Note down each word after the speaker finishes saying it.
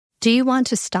Do you want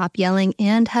to stop yelling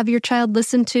and have your child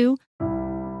listen too?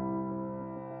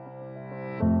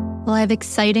 Well, I have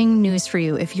exciting news for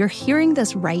you. If you're hearing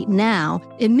this right now,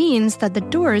 it means that the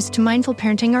doors to mindful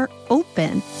parenting are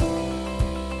open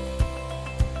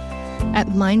at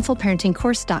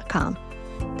mindfulparentingcourse.com.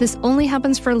 This only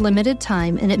happens for a limited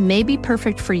time, and it may be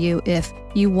perfect for you if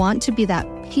you want to be that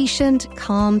patient,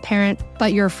 calm parent,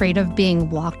 but you're afraid of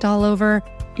being walked all over.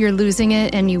 You're losing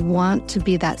it, and you want to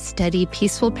be that steady,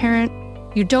 peaceful parent.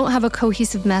 You don't have a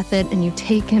cohesive method, and you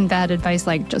take in bad advice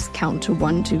like just count to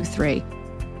 1, 2, 3.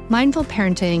 Mindful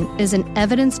parenting is an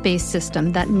evidence-based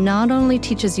system that not only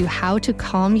teaches you how to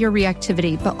calm your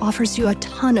reactivity, but offers you a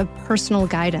ton of personal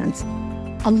guidance.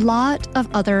 A lot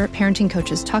of other parenting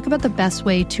coaches talk about the best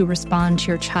way to respond to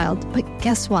your child, but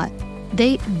guess what?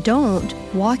 They don't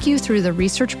walk you through the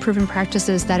research-proven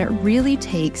practices that it really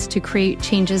takes to create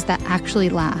changes that actually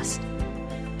last.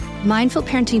 Mindful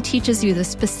parenting teaches you the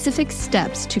specific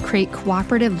steps to create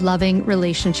cooperative, loving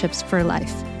relationships for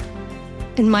life.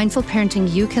 In mindful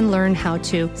parenting, you can learn how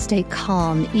to stay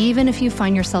calm, even if you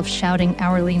find yourself shouting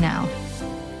hourly now.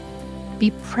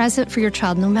 Be present for your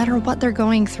child no matter what they're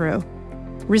going through.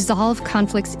 Resolve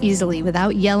conflicts easily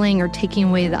without yelling or taking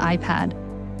away the iPad.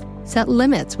 Set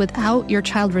limits without your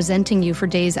child resenting you for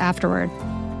days afterward.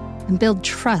 And build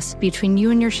trust between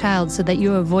you and your child so that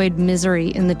you avoid misery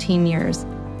in the teen years.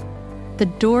 The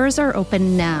doors are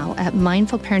open now at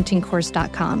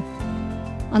mindfulparentingcourse.com.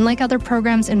 Unlike other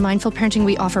programs in Mindful Parenting,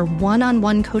 we offer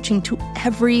one-on-one coaching to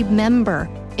every member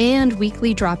and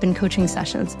weekly drop-in coaching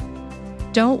sessions.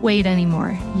 Don't wait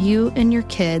anymore. You and your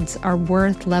kids are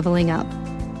worth leveling up.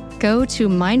 Go to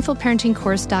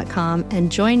mindfulparentingcourse.com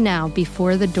and join now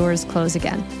before the doors close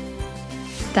again.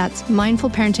 That's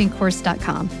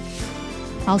mindfulparentingcourse.com.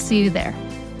 I'll see you there.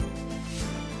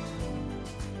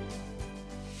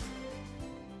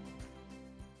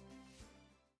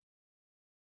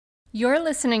 You're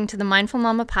listening to the Mindful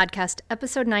Mama Podcast,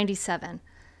 episode 97.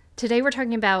 Today we're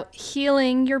talking about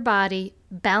healing your body,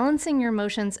 balancing your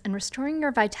emotions, and restoring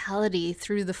your vitality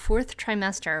through the 4th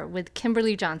trimester with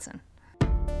Kimberly Johnson.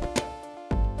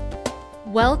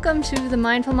 Welcome to the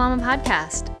Mindful Mama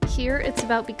Podcast. Here it's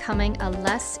about becoming a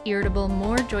less irritable,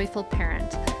 more joyful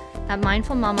parent. At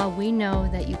Mindful Mama, we know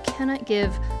that you cannot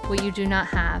give what you do not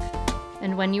have.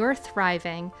 And when you are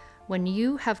thriving, when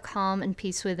you have calm and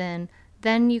peace within,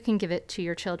 then you can give it to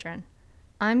your children.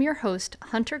 I'm your host,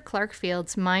 Hunter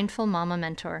Clark-Fields, Mindful Mama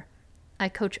Mentor. I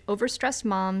coach overstressed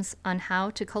moms on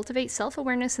how to cultivate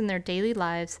self-awareness in their daily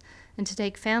lives and to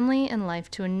take family and life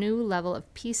to a new level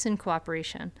of peace and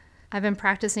cooperation. I've been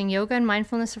practicing yoga and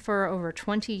mindfulness for over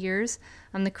 20 years.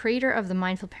 I'm the creator of the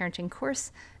Mindful Parenting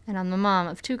course, and I'm the mom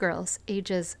of 2 girls,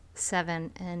 ages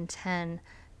 7 and 10.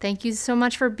 Thank you so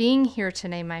much for being here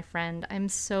today, my friend. I'm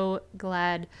so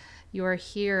glad you're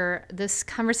here. This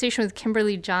conversation with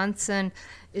Kimberly Johnson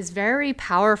is very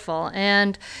powerful,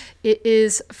 and it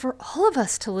is for all of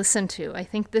us to listen to. I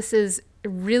think this is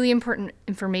really important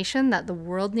information that the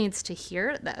world needs to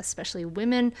hear, that especially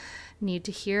women need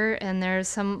to hear, and there's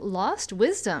some lost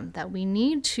wisdom that we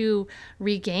need to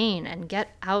regain and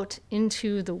get out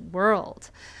into the world.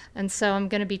 And so I'm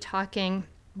going to be talking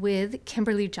with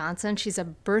Kimberly Johnson. She's a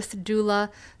birth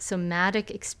doula, somatic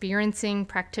experiencing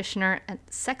practitioner, and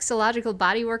sexological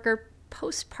body worker,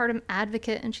 postpartum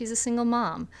advocate, and she's a single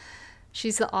mom.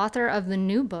 She's the author of the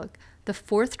new book, The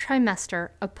 4th Trimester,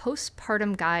 A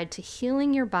Postpartum Guide to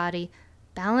Healing Your Body,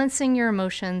 Balancing Your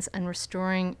Emotions, and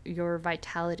Restoring Your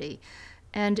Vitality.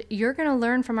 And you're going to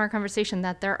learn from our conversation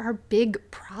that there are big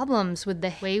problems with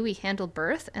the way we handle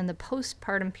birth and the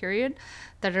postpartum period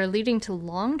that are leading to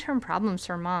long-term problems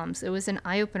for moms. It was an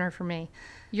eye-opener for me.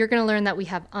 You're going to learn that we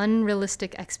have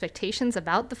unrealistic expectations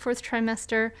about the 4th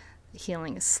trimester,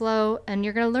 healing is slow, and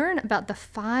you're going to learn about the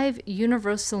 5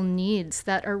 universal needs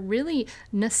that are really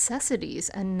necessities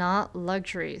and not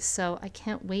luxuries. So I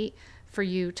can't wait for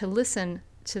you to listen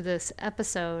to this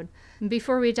episode.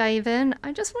 Before we dive in,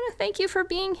 I just want to thank you for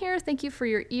being here. Thank you for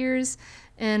your ears.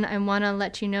 And I want to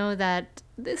let you know that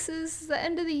this is the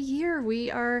end of the year.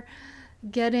 We are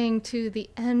getting to the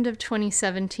end of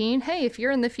 2017. Hey, if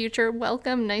you're in the future,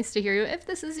 welcome. Nice to hear you. If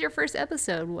this is your first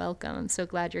episode, welcome. I'm so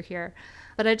glad you're here.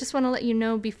 But I just want to let you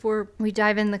know before we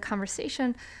dive in the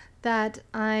conversation that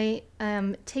I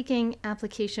am taking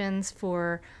applications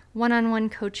for one-on-one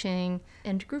coaching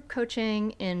and group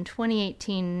coaching in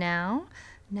 2018 now.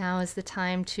 Now is the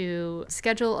time to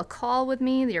schedule a call with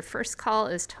me. Your first call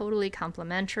is totally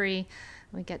complimentary.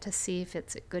 We get to see if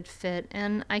it's a good fit.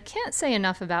 And I can't say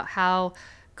enough about how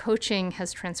coaching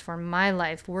has transformed my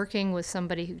life, working with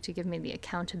somebody to give me the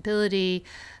accountability,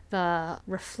 the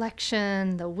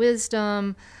reflection, the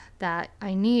wisdom, that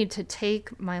I need to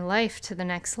take my life to the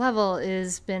next level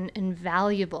has been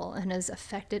invaluable and has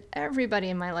affected everybody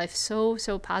in my life so,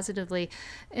 so positively.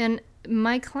 And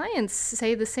my clients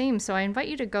say the same. So I invite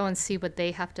you to go and see what they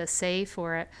have to say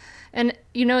for it. And,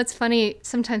 it's funny.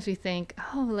 Sometimes we think,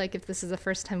 oh, like if this is the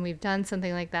first time we've done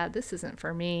something like that, this isn't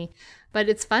for me. But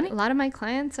it's funny. A lot of my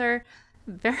clients are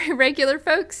very regular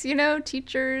folks,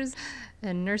 teachers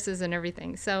and nurses and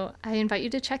everything. So I invite you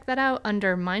to check that out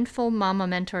under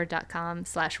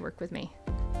mindfulmamamentor.com/work with me.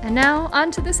 And now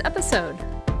on to this episode.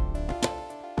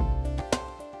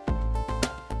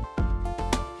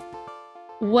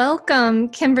 Welcome,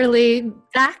 Kimberly,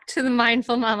 back to the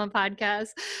Mindful Mama podcast.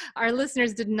 Our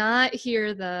listeners did not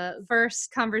hear the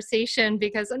first conversation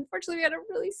because unfortunately we had a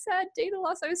really sad data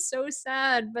loss. I was so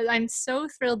sad, but I'm so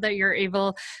thrilled that you're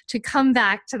able to come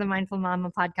back to the Mindful Mama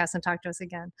podcast and talk to us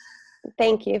again.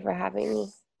 Thank you for having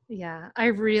me. Yeah, I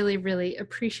really, really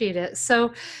appreciate it.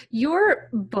 So your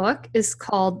book is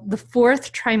called The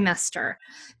Fourth Trimester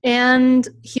and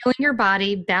Healing Your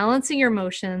Body, Balancing Your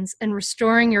Emotions, and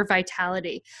Restoring Your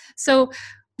Vitality. So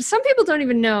some people don't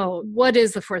even know what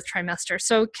is the fourth trimester.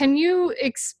 So can you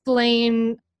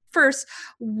explain first,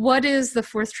 what is the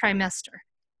fourth trimester?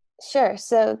 Sure.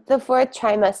 So the fourth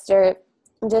trimester,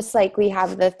 just like we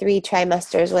have the 3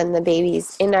 trimesters when the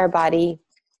baby's in our body,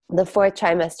 the fourth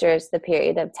trimester is the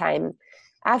period of time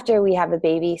after we have a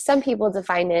baby. Some people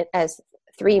define it as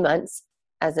 3 months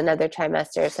as another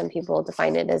trimester. Some people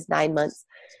define it as 9 months.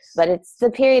 But it's the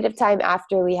period of time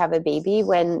after we have a baby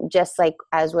when, just like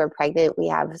as we're pregnant, we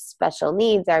have special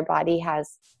needs. Our body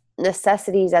has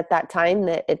necessities at that time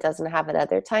that it doesn't have at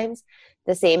other times.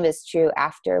 The same is true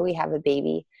after we have a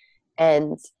baby.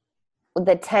 And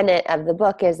the tenet of the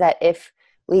book is that if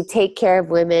we take care of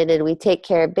women and we take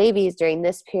care of babies during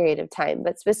this period of time,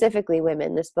 but specifically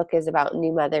women, this book is about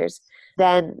new mothers,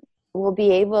 then we'll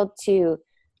be able to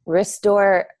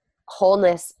restore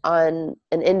wholeness on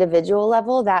an individual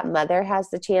level. That mother has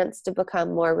the chance to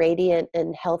become more radiant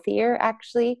and healthier,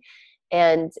 actually.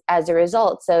 And as a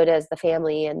result, so does the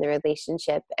family and the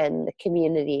relationship and the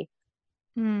community.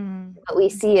 What we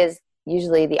see is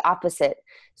usually the opposite.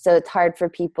 So it's hard for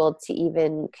people to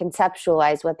even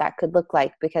conceptualize what that could look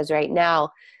like, because right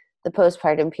now the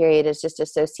postpartum period is just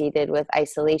associated with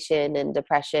isolation and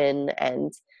depression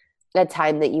and a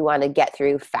time that you want to get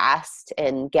through fast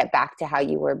and get back to how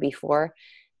you were before.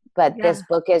 But This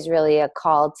book is really a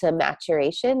call to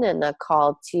maturation and a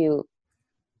call to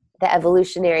the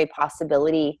evolutionary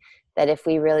possibility that if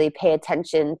we really pay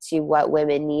attention to what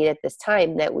women need at this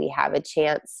time, that we have a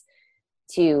chance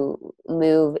to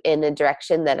move in a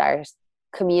direction that our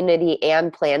community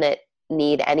and planet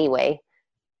need anyway.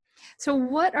 So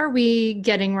what are we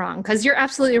getting wrong? Because you're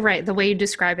absolutely right. The way you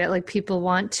describe it, like people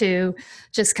want to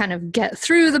just kind of get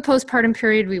through the postpartum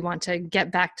period. We want to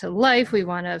get back to life. We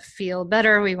want to feel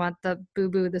better. We want the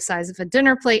boo-boo the size of a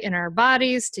dinner plate in our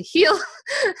bodies to heal.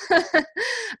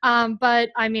 But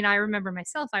I mean, I remember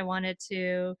myself, I wanted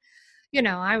to,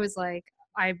 I was like,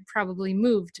 I probably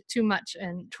moved too much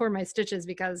and tore my stitches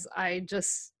because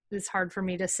it's hard for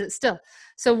me to sit still.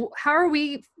 So how are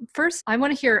we, first, I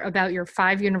want to hear about your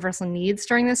 5 universal needs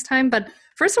during this time, but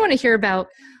first I want to hear about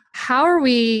how are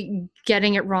we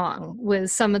getting it wrong with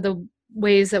some of the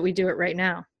ways that we do it right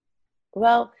now?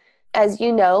 Well, as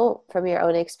you know from your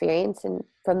own experience and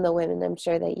from the women I'm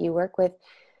sure that you work with,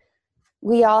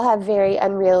 we all have very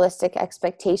unrealistic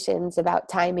expectations about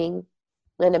timing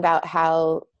and about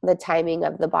how the timing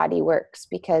of the body works,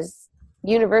 because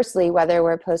universally, whether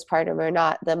we're postpartum or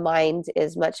not, the mind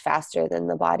is much faster than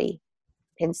the body.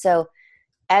 And so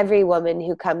every woman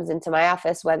who comes into my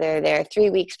office, whether they're 3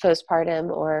 weeks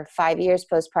postpartum or 5 years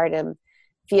postpartum,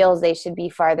 feels they should be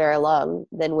farther along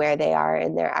than where they are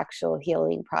in their actual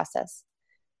healing process.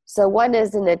 So one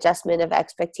is an adjustment of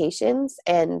expectations,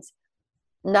 and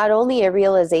not only a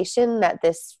realization that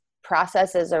this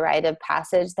process is a rite of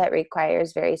passage that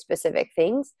requires very specific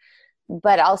things,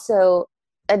 but also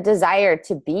a desire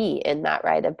to be in that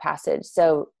rite of passage.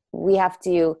 So we have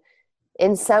to,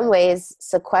 in some ways,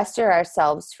 sequester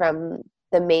ourselves from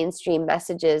the mainstream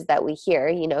messages that we hear.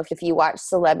 If you watch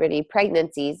celebrity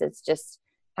pregnancies, it's just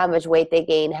how much weight they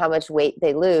gain, how much weight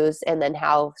they lose, and then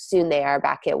how soon they are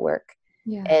back at work.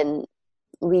 Yeah. And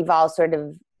we've all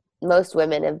most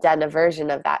women have done a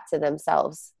version of that to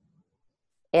themselves.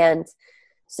 And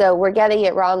so we're getting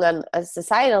it wrong on a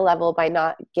societal level by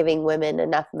not giving women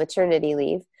enough maternity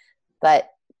leave,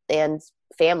 and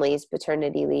families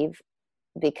paternity leave,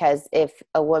 because if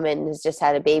a woman has just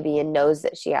had a baby and knows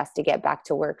that she has to get back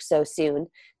to work so soon,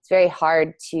 it's very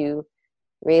hard to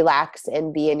relax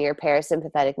and be in your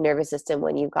parasympathetic nervous system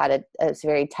when you've got a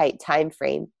very tight time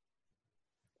frame.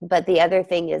 But the other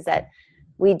thing is that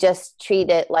we just treat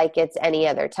it like it's any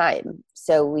other time.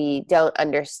 So we don't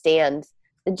understand,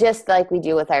 just like we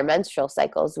do with our menstrual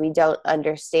cycles, we don't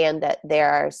understand that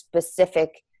there are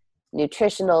specific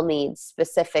nutritional needs,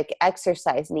 specific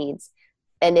exercise needs.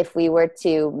 And if we were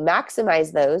to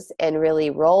maximize those and really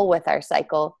roll with our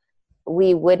cycle,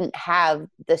 we wouldn't have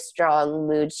the strong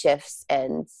mood shifts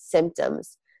and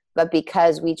symptoms. But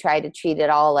because we try to treat it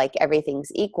all like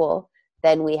everything's equal,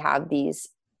 then we have these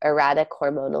erratic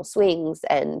hormonal swings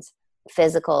and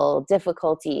physical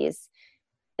difficulties.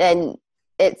 And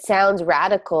it sounds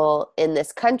radical in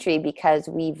this country because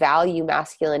we value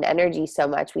masculine energy so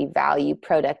much. We value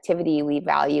productivity. We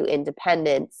value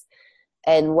independence.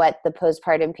 And what the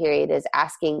postpartum period is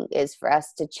asking is for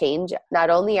us to change not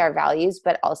only our values,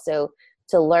 but also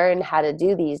to learn how to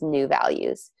do these new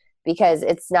values. Because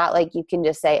it's not like you can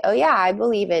just say, oh yeah, I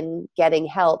believe in getting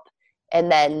help,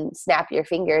 and then snap your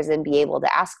fingers and be able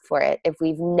to ask for it. If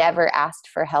we've never asked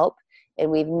for help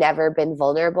and we've never been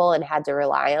vulnerable and had to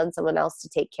rely on someone else to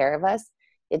take care of us,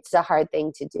 it's a hard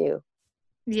thing to do.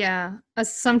 Yeah.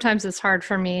 Sometimes it's hard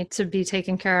for me to be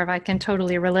taken care of. I can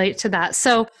totally relate to that.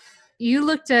 So you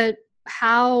looked at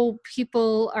how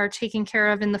people are taken care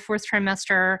of in the fourth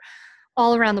trimester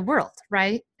all around the world,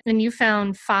 right? And you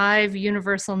found 5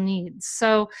 universal needs.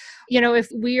 So, if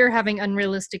we are having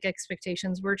unrealistic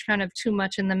expectations, we're kind of too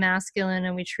much in the masculine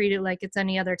and we treat it like it's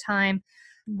any other time.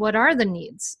 What are the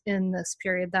needs in this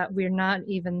period that we're not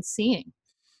even seeing?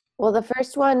 Well, the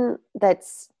first one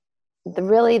that's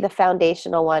really the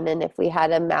foundational one, and if we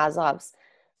had a Maslow's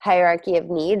hierarchy of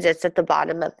needs, it's at the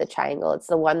bottom of the triangle. It's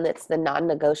the one that's the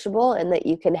non-negotiable, and that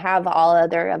you can have all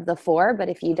other of the 4, but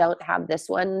if you don't have this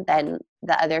one, then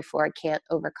the other 4 can't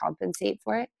overcompensate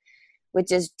for it,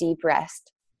 which is deep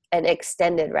rest and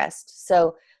extended rest.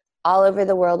 So all over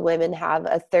the world, women have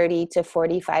a 30 to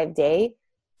 45 day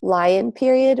lie-in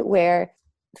period where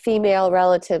female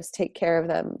relatives take care of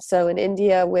them. So in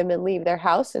India, women leave their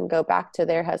house and go back to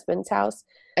their husband's house.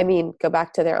 Go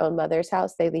back to their own mother's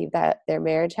house. They leave their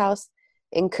marriage house.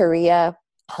 In Korea,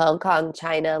 Hong Kong,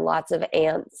 China, lots of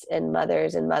aunts and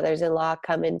mothers-in-law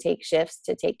come and take shifts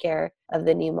to take care of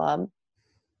the new mom.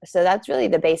 So that's really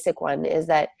the basic one, is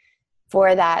that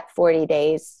for that 40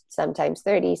 days, sometimes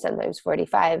 30, sometimes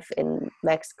 45, in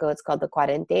Mexico, it's called the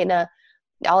cuarentena.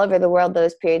 All over the world,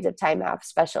 those periods of time have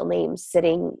special names,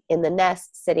 sitting in the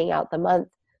nest, sitting out the month,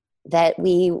 that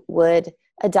we would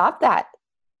adopt that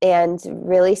and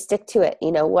really stick to it.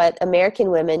 What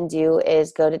American women do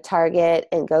is go to Target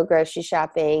and go grocery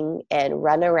shopping and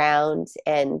run around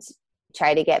and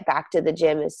try to get back to the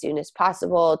gym as soon as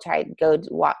possible.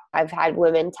 I've had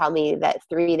women tell me that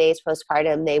 3 days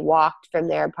postpartum, they walked from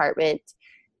their apartment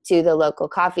to the local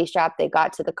coffee shop. They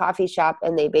got to the coffee shop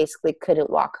and they basically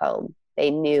couldn't walk home. They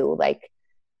knew,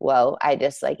 whoa, I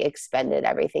just expended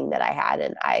everything that I had,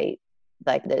 and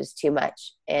there's too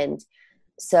much. And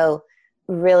so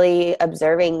really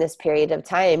observing this period of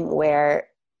time where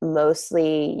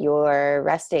mostly you're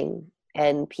resting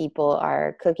and people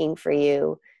are cooking for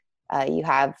you. You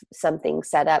have something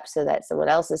set up so that someone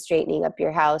else is straightening up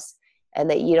your house and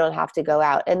that you don't have to go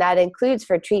out. And that includes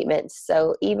for treatments.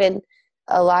 So even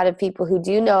a lot of people who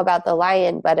do know about the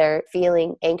lie-in but are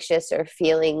feeling anxious or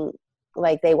feeling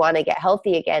like they want to get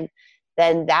healthy again,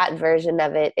 then that version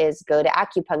of it is go to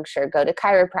acupuncture, go to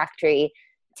chiropractic,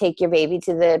 take your baby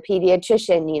to the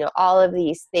pediatrician, all of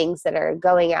these things that are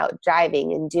going out,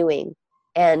 driving and doing.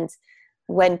 And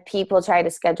when people try to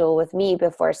schedule with me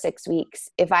before 6 weeks,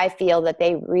 if I feel that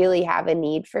they really have a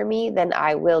need for me, then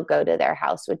I will go to their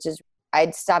house,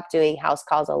 I'd stopped doing house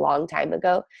calls a long time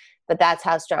ago, but that's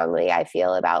how strongly I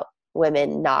feel about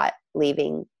women not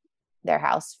leaving their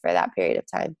house for that period of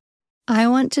time. I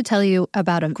want to tell you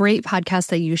about a great podcast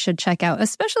that you should check out,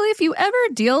 especially if you ever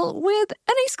deal with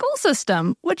any school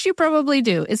system, which you probably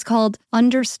do. It's called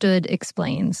Understood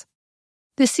Explains.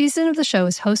 This season of the show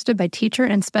is hosted by teacher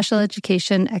and special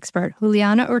education expert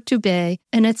Juliana Urtubey,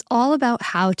 and it's all about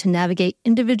how to navigate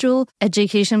individual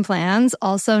education plans,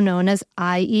 also known as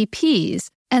IEPs.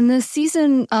 And this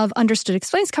season of Understood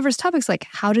Explains covers topics like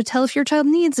how to tell if your child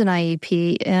needs an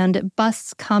IEP and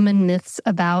busts common myths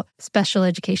about special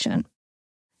education.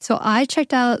 So I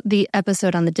checked out the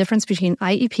episode on the difference between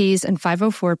IEPs and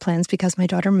 504 plans because my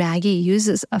daughter Maggie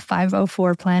uses a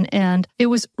 504 plan, and it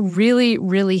was really,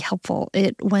 really helpful.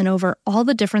 It went over all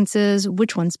the differences,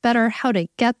 which one's better, how to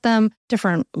get them,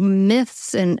 different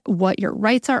myths and what your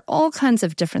rights are, all kinds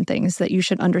of different things that you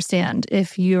should understand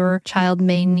if your child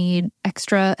may need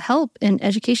extra help in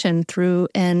education through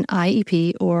an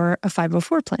IEP or a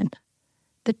 504 plan.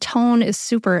 The tone is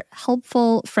super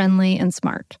helpful, friendly, and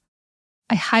smart.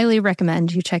 I highly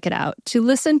recommend you check it out. To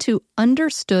listen to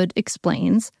Understood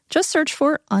Explains, just search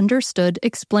for Understood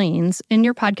Explains in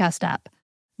your podcast app.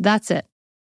 That's it.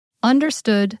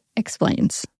 Understood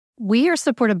Explains. We are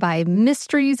supported by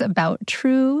Mysteries About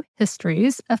True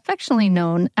Histories, affectionately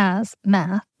known as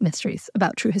Math Mysteries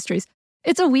About True Histories.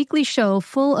 It's a weekly show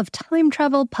full of time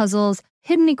travel puzzles,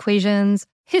 hidden equations,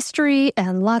 history,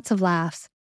 and lots of laughs.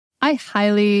 I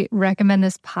highly recommend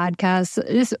this podcast. It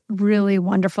is really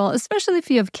wonderful, especially if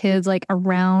you have kids like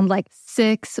around like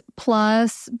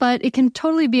 6+, but it can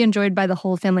totally be enjoyed by the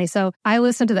whole family. So I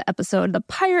listened to the episode, The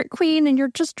Pirate Queen, and you're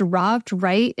just dropped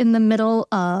right in the middle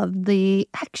of the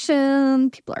action.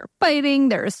 People are fighting,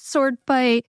 there's a sword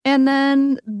fight. And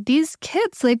then these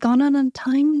kids, they've gone on a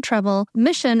time travel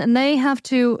mission and they have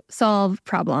to solve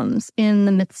problems in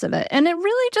the midst of it. And it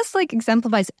really just like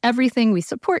exemplifies everything we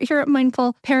support here at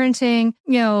Mindful Parenting.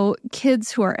 You know,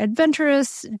 kids who are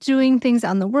adventurous, doing things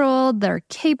out in the world, they're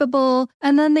capable.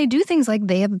 And then they do things like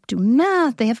they have to do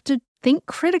math, they have to think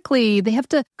critically, they have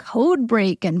to code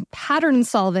break and pattern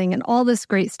solving and all this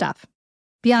great stuff.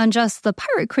 Beyond just the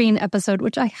Pirate Queen episode,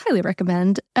 which I highly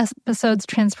recommend, episodes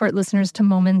transport listeners to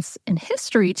moments in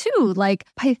history too, like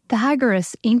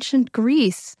Pythagoras, ancient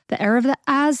Greece, the era of the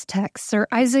Aztecs, Sir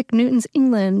Isaac Newton's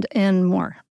England, and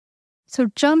more.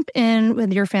 So jump in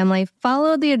with your family,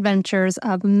 follow the adventures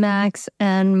of Max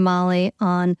and Molly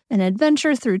on an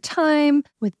adventure through time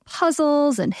with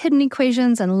puzzles and hidden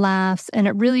equations and laughs, and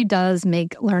it really does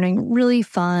make learning really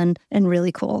fun and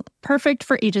really cool. Perfect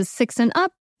for ages 6 and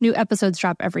up. New episodes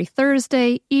drop every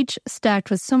Thursday, each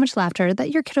stacked with so much laughter that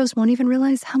your kiddos won't even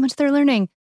realize how much they're learning.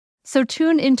 So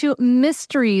tune into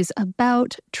Mysteries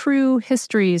About True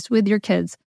Histories with your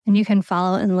kids, and you can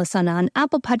follow and listen on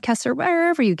Apple Podcasts or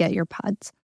wherever you get your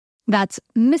pods. That's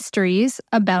Mysteries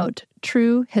About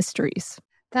True Histories.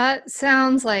 That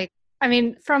sounds like, I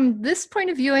mean, from this point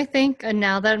of view, I think, and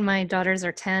now that my daughters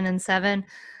are 10 and 7,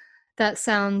 that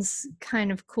sounds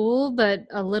kind of cool, but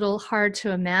a little hard to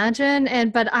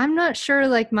imagine. But I'm not sure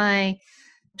like my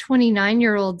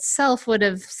 29-year-old self would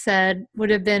have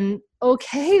been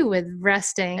okay with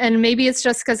resting. And maybe it's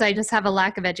just because I just have a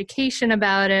lack of education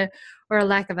about it or a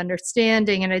lack of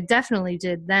understanding. And I definitely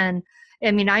did then.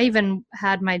 I mean, I even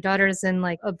had my daughters in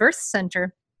like a birth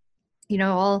center, you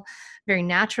know, all very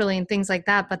naturally and things like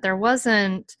that. But there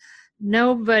wasn't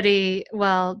nobody,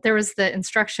 well, there was the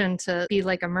instruction to be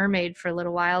like a mermaid for a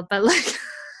little while, but like,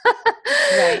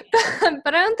 Right.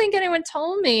 But I don't think anyone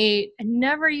told me. I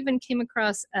never even came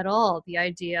across at all the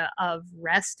idea of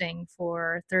resting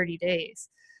for 30 days.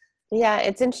 Yeah,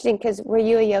 it's interesting because were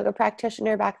you a yoga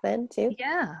practitioner back then too?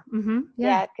 Yeah. Mm-hmm.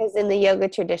 Yeah, because in the yoga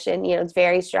tradition, you know, it's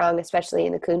very strong, especially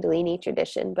in the Kundalini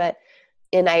tradition, but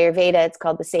in Ayurveda, it's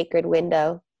called the sacred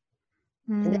window.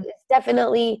 And it's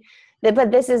definitely,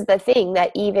 but this is the thing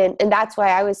that even, and that's why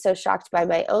I was so shocked by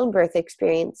my own birth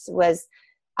experience, was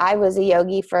I was a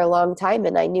yogi for a long time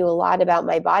and I knew a lot about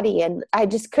my body, and I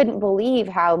just couldn't believe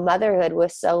how motherhood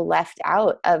was so left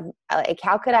out of, like,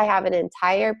 how could I have an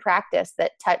entire practice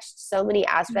that touched so many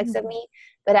aspects of me,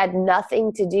 but had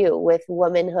nothing to do with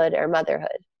womanhood or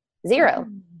motherhood? Zero.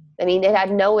 I mean, it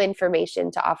had no information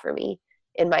to offer me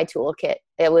in my toolkit.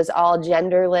 It was all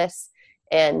genderless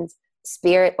and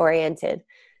spirit oriented.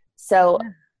 So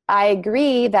I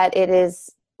agree that it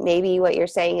is maybe what you're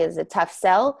saying is a tough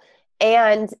sell.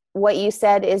 And what you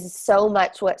said is so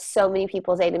much what so many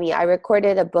people say to me. I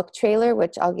recorded a book trailer,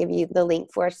 which I'll give you the link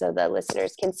for so the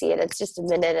listeners can see it. It's just a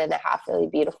minute and a half, really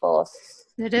beautiful.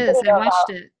 It is. I watched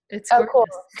it. It's gorgeous. Cool.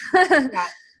 Yeah.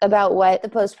 About what the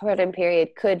postpartum period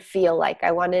could feel like.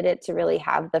 I wanted it to really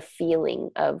have the feeling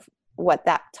of what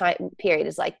that time period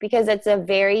is like, because it's a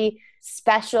very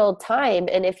special time.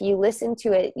 And if you listen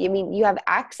to it, you mean you have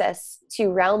access to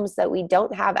realms that we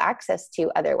don't have access to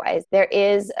otherwise. There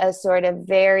is a sort of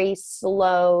very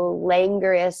slow,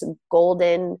 languorous,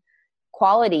 golden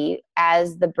quality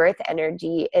as the birth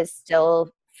energy is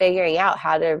still figuring out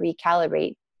how to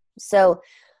recalibrate. So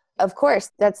of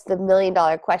course, that's the $1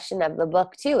 million question of the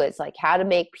book too, is like how to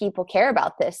make people care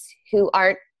about this who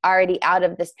aren't already out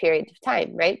of this period of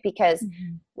time, right? Because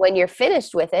when you're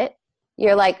finished with it,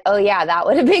 you're like, oh yeah, that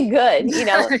would have been good. You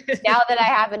know, now that I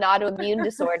have an autoimmune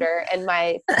disorder and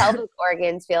my pelvic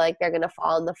organs feel like they're going to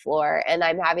fall on the floor and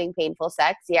I'm having painful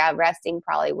sex, yeah, resting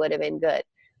probably would have been good.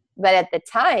 But at the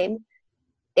time,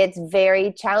 it's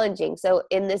very challenging. So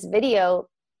in this video,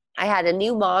 I had a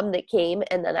new mom that came,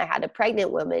 and then I had a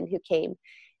pregnant woman who came,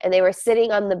 and they were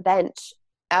sitting on the bench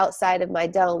outside of my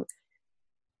dome.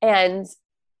 And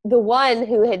the one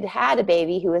who had had a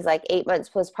baby who was like 8 months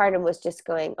postpartum was just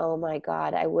going, oh my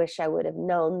God, I wish I would have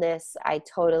known this. I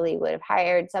totally would have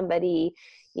hired somebody.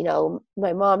 You know,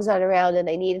 my mom's not around and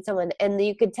I needed someone. And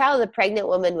you could tell the pregnant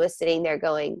woman was sitting there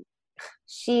going,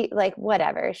 she like,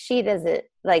 whatever, she doesn't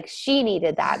like, she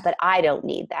needed that, but I don't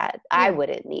need that. I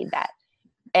wouldn't need that.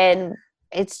 And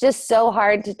it's just so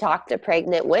hard to talk to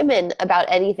pregnant women about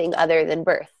anything other than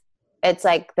birth. It's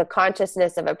like the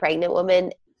consciousness of a pregnant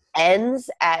woman ends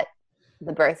at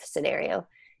the birth scenario.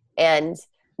 And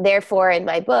therefore, in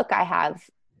my book, I have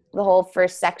the whole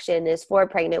first section is for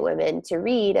pregnant women to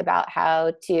read about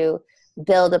how to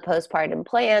build a postpartum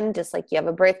plan. Just like you have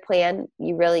a birth plan,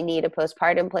 you really need a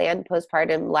postpartum plan.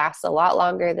 Postpartum lasts a lot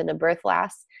longer than a birth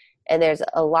lasts. And there's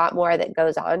a lot more that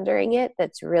goes on during it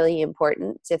that's really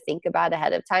important to think about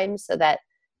ahead of time, so that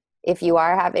if you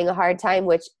are having a hard time,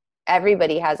 which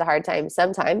everybody has a hard time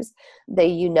sometimes, that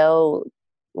you know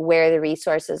where the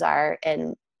resources are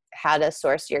and how to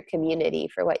source your community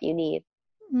for what you need.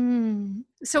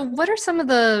 So what are some of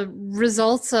the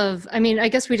results of, I mean, I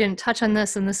guess we didn't touch on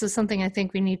this, and this is something I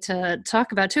think we need to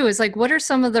talk about too, is like, what are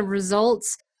some of the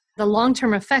results, the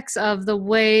long-term effects of the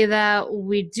way that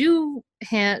we do,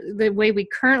 the way we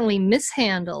currently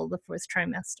mishandle the fourth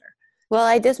trimester? Well,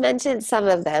 I just mentioned some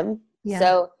of them. Yeah.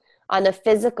 So on a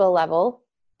physical level,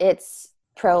 it's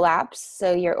prolapse,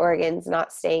 so your organs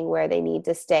not staying where they need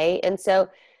to stay. And so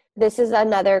this is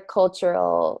another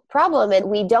cultural problem. And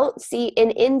we don't see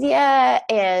in India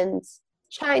and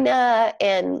China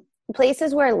and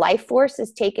places where life force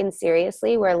is taken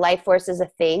seriously, where life force is a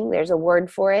thing, there's a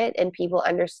word for it, and people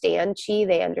understand chi,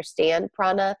 they understand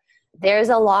prana. There's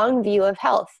a long view of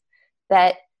health,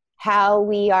 that how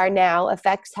we are now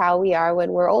affects how we are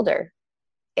when we're older.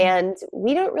 And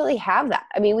we don't really have that.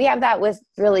 I mean, we have that with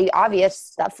really obvious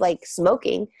stuff like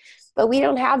smoking, but we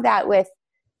don't have that with,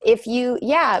 if you,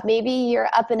 maybe you're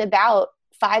up and about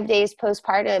 5 days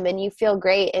postpartum and you feel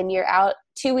great and you're out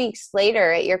 2 weeks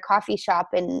later at your coffee shop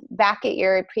and back at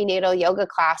your prenatal yoga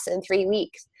class in 3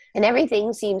 weeks and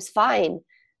everything seems fine.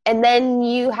 And then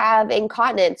you have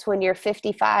incontinence when you're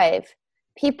 55.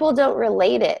 People don't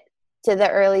relate it to the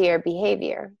earlier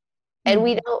behavior. And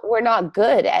we're not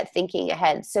good at thinking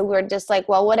ahead. So we're just like,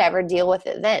 well, whatever, deal with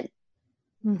it then.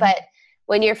 But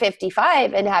when you're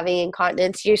 55 and having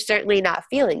incontinence, you're certainly not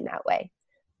feeling that way.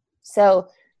 So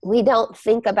we don't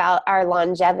think about our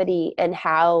longevity and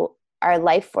how our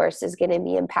life force is going to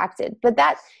be impacted. But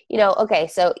that, okay,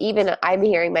 so even I'm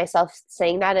hearing myself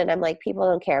saying that and I'm like, people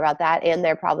don't care about that. And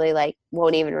they're probably like,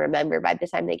 won't even remember by the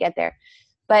time they get there.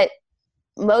 But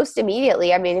most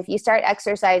immediately, I mean, if you start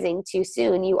exercising too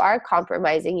soon, you are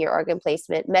compromising your organ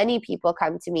placement. Many people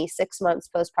come to me 6 months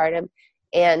postpartum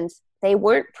and they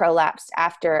weren't prolapsed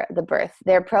after the birth.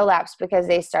 They're prolapsed because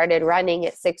they started running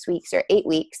at 6 weeks or 8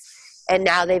 weeks, and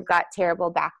now they've got terrible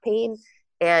back pain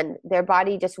and their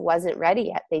body just wasn't ready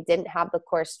yet. They didn't have the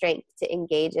core strength to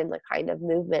engage in the kind of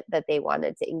movement that they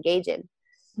wanted to engage in.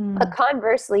 But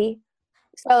conversely,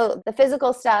 so the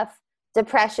physical stuff,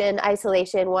 depression,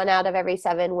 isolation, 1 out of every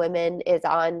 7 women is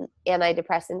on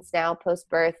antidepressants now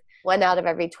post-birth. 1 out of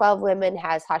every 12 women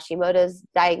has Hashimoto's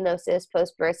diagnosis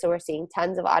post-birth. So we're seeing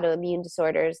tons of autoimmune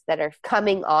disorders that are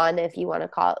coming on, if you want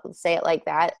to say it like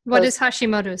that. What is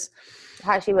Hashimoto's?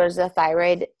 Hashimoto's a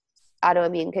thyroid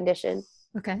autoimmune condition.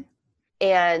 Okay.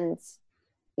 And,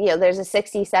 there's a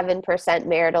 67%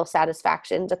 marital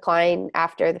satisfaction decline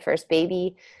after the first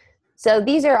baby. So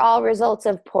these are all results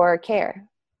of poor care.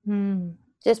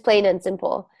 Just plain and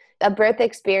simple. A birth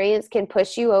experience can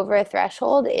push you over a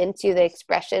threshold into the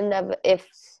expression of, if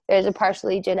there's a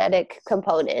partially genetic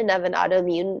component of an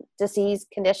autoimmune disease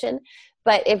condition.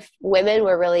 But if women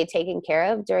were really taken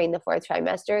care of during the 4th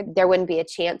trimester, there wouldn't be a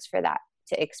chance for that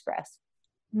to express.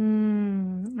 Oh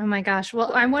my gosh.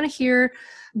 Well, I want to hear,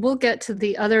 we'll get to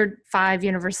the other 5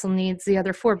 universal needs, the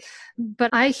other 4, but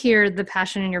I hear the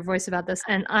passion in your voice about this.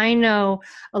 And I know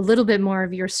a little bit more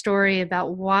of your story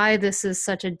about why this is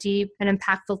such a deep and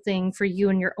impactful thing for you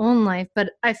in your own life.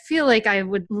 But I feel like I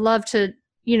would love to,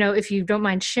 if you don't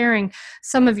mind sharing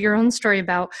some of your own story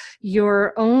about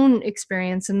your own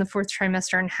experience in the 4th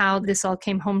trimester and how this all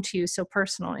came home to you so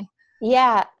personally.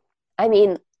 Yeah. I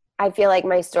mean, I feel like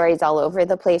my story's all over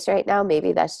the place right now.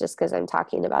 Maybe that's just because I'm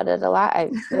talking about it a lot.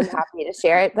 I'm happy to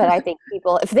share it, but I think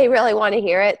people, if they really want to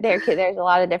hear it, there's a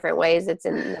lot of different ways. It's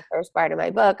in the first part of my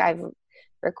book. I've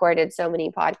recorded so many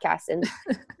podcasts, and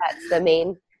that's the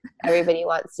main, everybody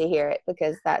wants to hear it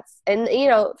because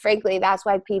frankly, that's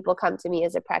why people come to me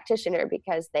as a practitioner,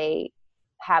 because they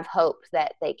have hope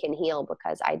that they can heal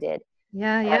because I did.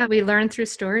 Yeah. We learn through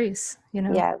stories,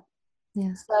 Yeah.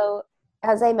 So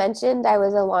As I mentioned, I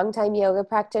was a longtime yoga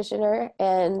practitioner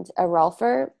and a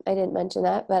rolfer. I didn't mention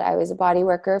that, but I was a body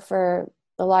worker for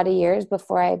a lot of years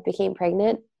before I became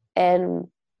pregnant. And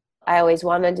I always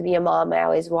wanted to be a mom. I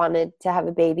always wanted to have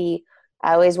a baby.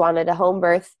 I always wanted a home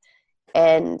birth.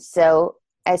 And so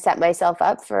I set myself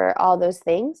up for all those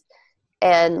things.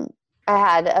 And I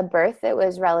had a birth that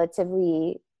was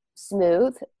relatively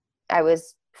smooth. I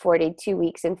was 42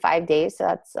 weeks and 5 days, so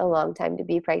that's a long time to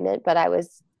be pregnant, but I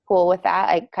was cool with that.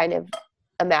 I kind of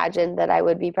imagined that I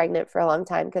would be pregnant for a long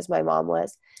time because my mom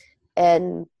was.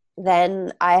 And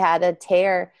then I had a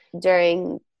tear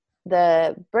during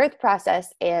the birth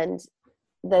process, and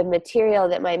the material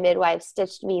that my midwife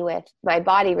stitched me with, my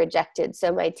body rejected.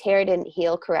 So my tear didn't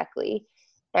heal correctly.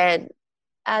 And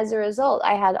as a result,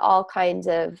 I had all kinds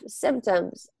of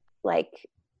symptoms like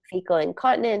fecal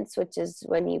incontinence, which is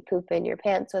when you poop in your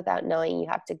pants without knowing you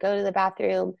have to go to the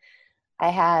bathroom. I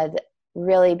had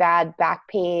really bad back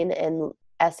pain and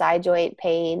SI joint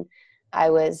pain.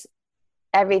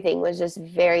 Everything was just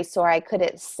very sore. I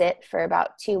couldn't sit for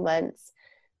about 2 months.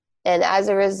 And as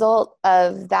a result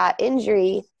of that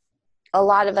injury, a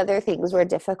lot of other things were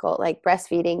difficult, like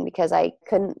breastfeeding, because I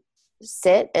couldn't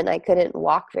sit and I couldn't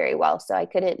walk very well. So I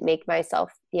couldn't make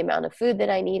myself the amount of food that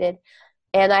I needed.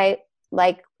 And I,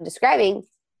 like describing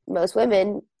most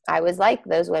women, I was like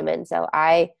those women. So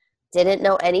I didn't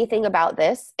know anything about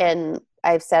this. And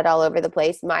I've said all over the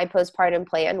place, my postpartum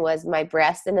plan was my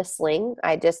breast in a sling.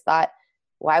 I just thought,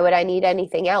 why would I need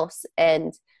anything else?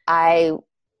 And I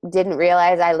didn't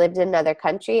realize I lived in another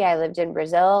country. I lived in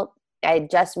Brazil. I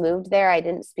just moved there. I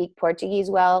didn't speak Portuguese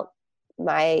well.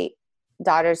 My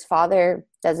daughter's father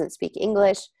doesn't speak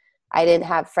English. I didn't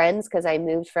have friends because I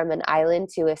moved from an island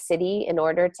to a city in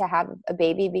order to have a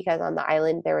baby, because on the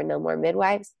island there were no more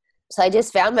midwives. So I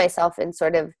just found myself in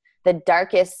sort of the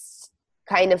darkest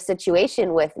kind of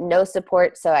situation with no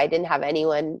support. So I didn't have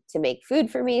anyone to make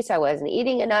food for me. So I wasn't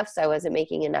eating enough. So I wasn't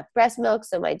making enough breast milk.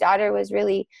 So my daughter was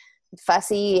really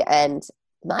fussy and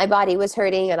my body was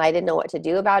hurting and I didn't know what to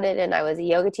do about it. And I was a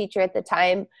yoga teacher at the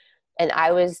time and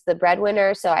I was the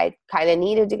breadwinner. So I kind of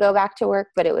needed to go back to work,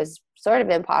 but it was sort of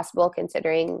impossible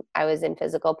considering I was in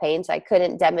physical pain. So I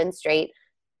couldn't demonstrate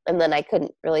and then I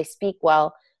couldn't really speak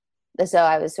well. So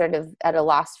I was sort of at a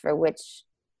loss for which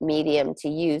medium to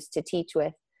use to teach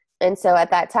with. And so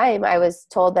at that time, I was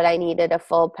told that I needed a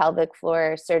full pelvic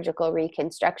floor surgical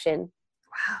reconstruction.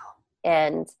 Wow.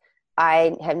 And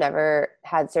I have never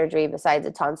had surgery besides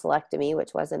a tonsillectomy,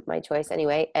 which wasn't my choice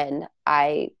anyway. And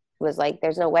I was like,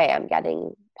 there's no way I'm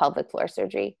getting pelvic floor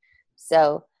surgery.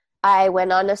 So I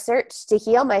went on a search to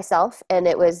heal myself, and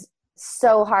it was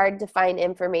so hard to find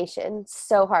information,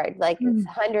 so hard, like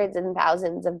hundreds and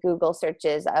thousands of Google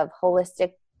searches of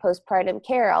holistic postpartum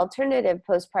care, alternative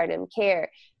postpartum care.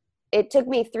 It took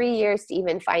me 3 years to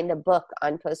even find a book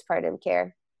on postpartum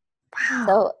care. Wow.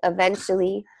 So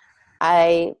eventually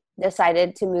I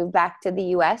decided to move back to the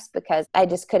US because I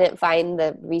just couldn't find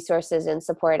the resources and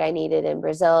support I needed in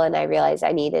Brazil. And I realized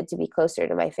I needed to be closer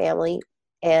to my family.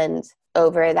 And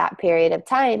over that period of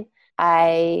time,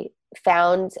 I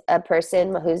found a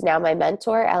person who's now my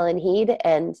mentor, Ellen Heed,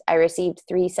 and I received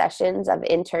 3 sessions of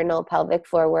internal pelvic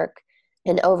floor work.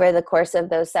 And over the course of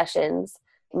those sessions,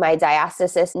 my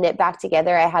diastasis knit back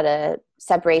together. I had a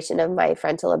separation of my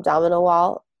frontal abdominal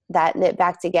wall that knit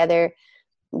back together.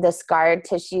 The scarred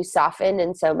tissue softened,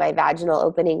 and so my vaginal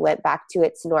opening went back to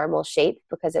its normal shape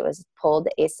because it was pulled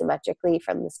asymmetrically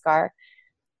from the scar.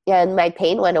 And my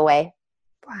pain went away.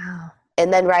 Wow.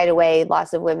 And then right away,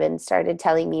 lots of women started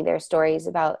telling me their stories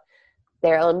about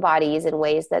their own bodies and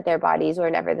ways that their bodies were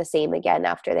never the same again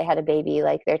after they had a baby,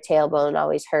 like their tailbone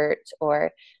always hurt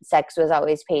or sex was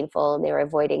always painful and they were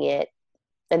avoiding it.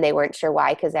 And they weren't sure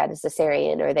why because they had a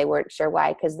cesarean, or they weren't sure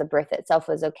why because the birth itself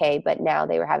was okay, but now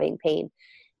they were having pain.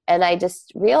 And I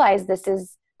just realized this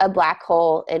is a black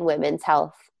hole in women's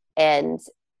health, and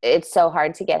it's so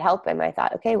hard to get help. And I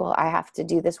thought, okay, well, I have to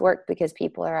do this work because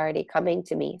people are already coming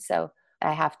to me. So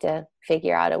I have to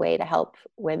figure out a way to help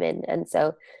women. And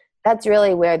so that's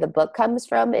really where the book comes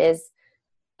from, is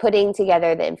putting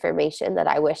together the information that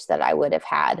I wish that I would have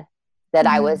had, that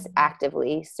I was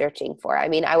actively searching for. I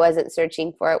mean, I wasn't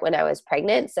searching for it when I was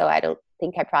pregnant, so I don't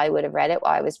think I probably would have read it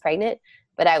while I was pregnant,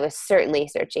 but I was certainly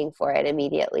searching for it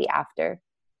immediately after.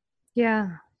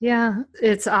 Yeah.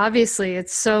 It's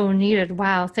so needed.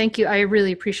 Wow. Thank you. I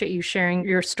really appreciate you sharing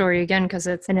your story again, because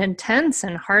it's an intense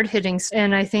and hard-hitting,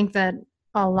 and I think that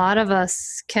a lot of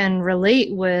us can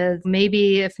relate with,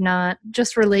 maybe if not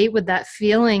just relate with that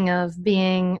feeling of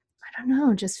being, I don't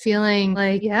know, just feeling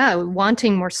like, yeah,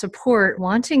 wanting more support,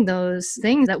 wanting those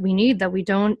things that we need that we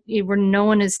don't, where no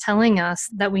one is telling us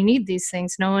that we need these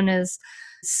things. No one is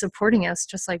supporting us,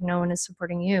 just like no one is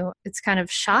supporting you. It's kind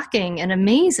of shocking and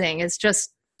amazing. It's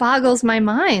just boggles my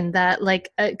mind that like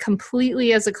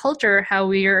completely as a culture, how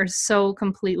we are so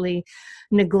completely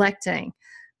neglecting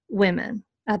women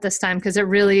at this time, because it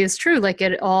really is true. Like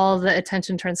all the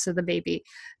attention turns to the baby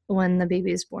when the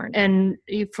baby is born. And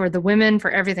for the women,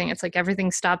 for everything, it's like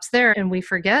everything stops there and we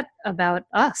forget about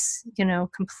us,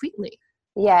 completely.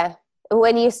 Yeah.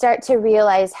 When you start to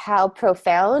realize how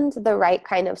profound the right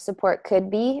kind of support could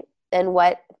be and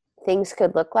what things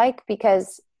could look like,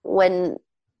 because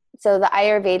so the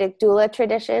Ayurvedic doula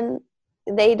tradition,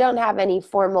 they don't have any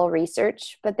formal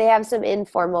research, but they have some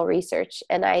informal research.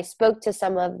 And I spoke to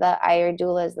some of the Ayur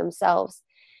doulas themselves.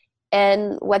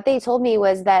 And what they told me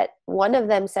was that one of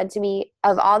them said to me,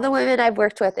 of all the women I've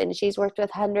worked with, and she's worked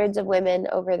with hundreds of women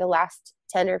over the last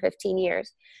 10 or 15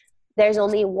 years, there's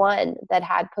only one that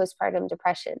had postpartum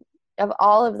depression of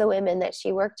all of the women that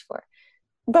she worked for.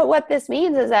 But what this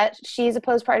means is that she's a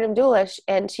postpartum doula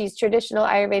and she's traditional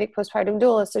Ayurvedic postpartum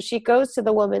doula. So she goes to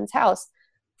the woman's house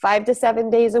 5 to 7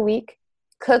 days a week,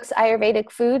 cooks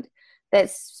Ayurvedic food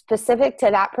that's specific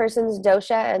to that person's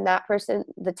dosha and that person,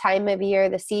 the time of year,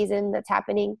 the season that's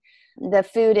happening. The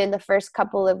food in the first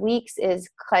couple of weeks is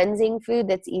cleansing food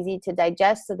that's easy to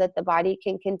digest so that the body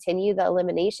can continue the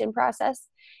elimination process.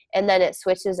 And then it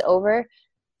switches over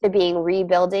to being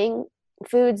rebuilding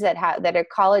foods that are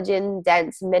collagen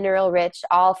dense, mineral rich,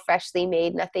 all freshly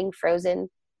made, nothing frozen.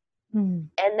 And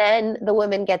then the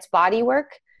woman gets body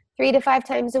work 3 to 5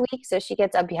 times a week. So she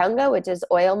gets abhyanga, which is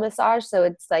oil massage. So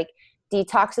it's like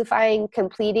detoxifying,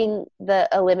 completing the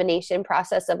elimination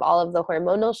process of all of the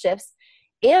hormonal shifts.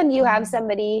 And you have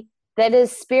somebody that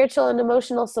is spiritual and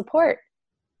emotional support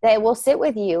that will sit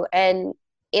with you and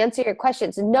answer your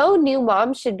questions. No new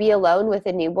mom should be alone with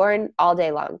a newborn all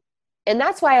day long. And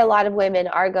that's why a lot of women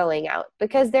are going out,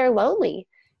 because they're lonely.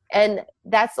 And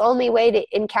that's the only way to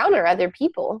encounter other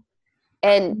people.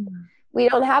 And we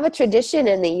don't have a tradition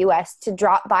in the US to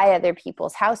drop by other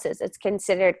people's houses. It's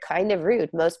considered kind of rude.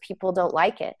 Most people don't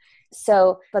like it.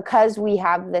 So because we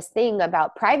have this thing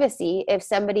about privacy, if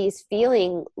somebody's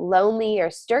feeling lonely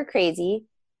or stir crazy,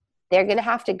 they're going to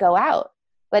have to go out.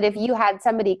 But if you had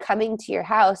somebody coming to your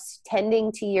house,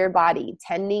 tending to your body,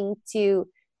 tending to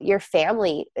your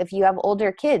family, if you have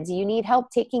older kids, you need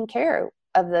help taking care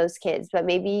of those kids, but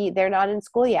maybe they're not in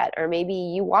school yet, or maybe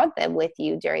you want them with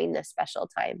you during this special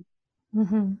time.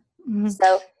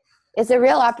 So it's a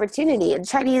real opportunity. In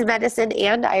Chinese medicine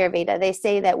and Ayurveda, they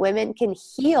say that women can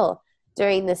heal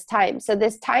during this time. So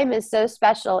this time is so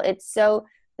special. The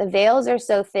veils are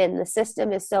so thin. The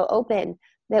system is so open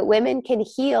that women can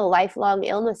heal lifelong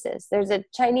illnesses. There's a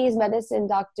Chinese medicine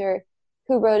doctor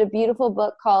who wrote a beautiful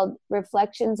book called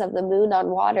Reflections of the Moon on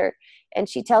Water. And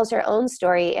she tells her own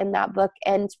story in that book.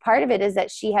 And part of it is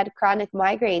that she had chronic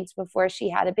migraines before she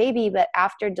had a baby, but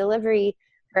after delivery,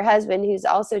 her husband, who's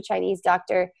also a Chinese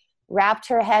doctor, wrapped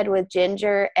her head with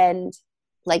ginger and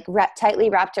tightly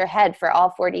wrapped her head for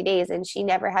all 40 days. And she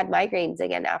never had migraines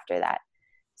again after that.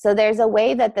 So there's a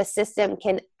way that the system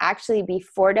can actually be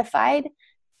fortified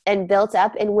and built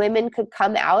up, and women could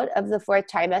come out of the 4th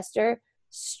trimester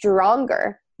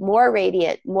stronger, more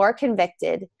radiant, more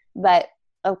convicted. But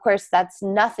of course, that's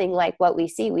nothing like what we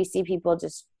see. We see people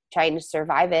just trying to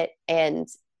survive it, and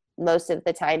most of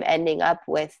the time ending up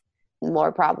with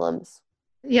more problems.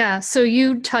 Yeah. So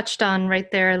you touched on right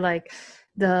there, like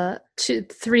the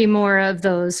 3 more of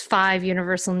those 5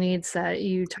 universal needs that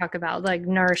you talk about, like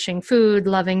nourishing food,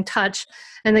 loving touch,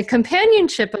 and the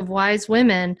companionship of wise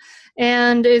women.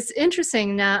 And it's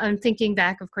interesting now, I'm thinking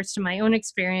back, of course, to my own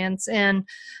experience and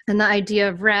the idea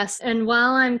of rest. And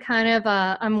while I'm kind of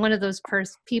I'm one of those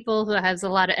people who has a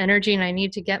lot of energy and I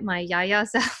need to get my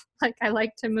yayas out, like I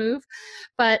like to move.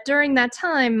 But during that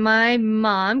time, my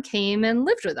mom came and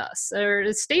lived with us,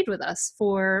 or stayed with us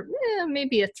for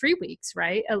maybe 3 weeks,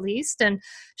 right? At least. And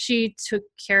she took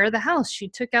care of the house. She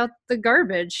took out the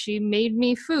garbage. She made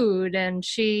me food, and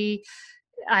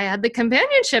I had the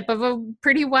companionship of a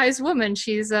pretty wise woman.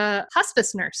 She's a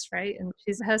hospice nurse, right? And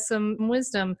she has some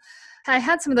wisdom. I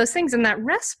had some of those things in that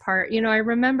rest part. I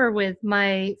remember with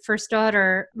my first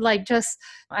daughter,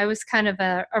 I was kind of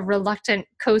a reluctant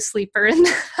co-sleeper. And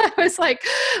I was like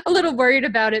a little worried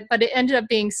about it, but it ended up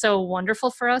being so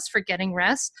wonderful for us for getting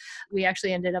rest. We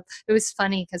actually ended up, it was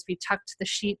funny because we tucked the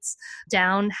sheets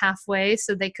down halfway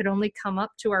so they could only come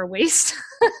up to our waist.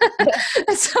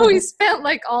 And so we spent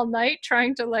like all night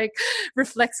trying to like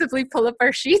reflexively pull up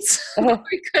our sheets, but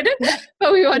we couldn't,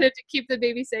 but we wanted to keep the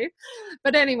baby safe.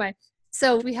 But anyway,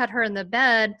 so we had her in the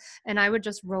bed and I would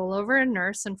just roll over and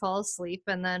nurse and fall asleep.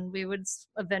 And then we would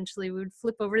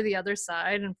flip over to the other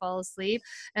side and fall asleep.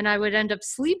 And I would end up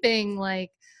sleeping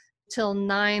like till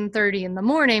 9:30 in the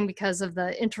morning because of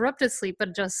the interrupted sleep,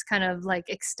 but just kind of like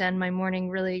extend my morning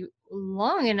really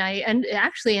long. And it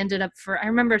actually ended up I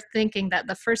remember thinking that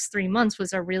the first 3 months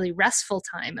was a really restful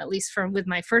time, at least with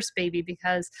my first baby,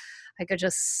 because I could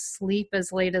just sleep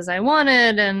as late as I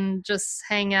wanted and just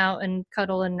hang out and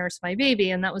cuddle and nurse my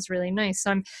baby. And that was really nice.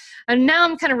 So now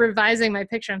I'm kind of revising my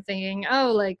picture. I'm thinking,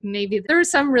 oh, like maybe there are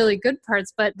some really good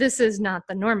parts, but this is not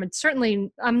the norm. And certainly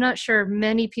I'm not sure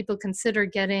many people consider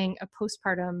getting a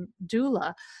postpartum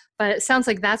doula, but it sounds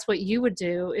like that's what you would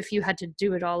do if you had to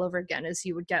do it all over again, is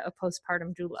you would get a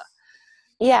postpartum doula.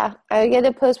 Yeah, I would get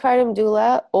a postpartum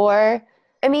doula, or,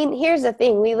 I mean, here's the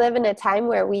thing. We live in a time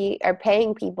where we are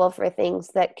paying people for things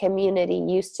that community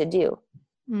used to do.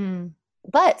 Mm.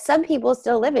 But some people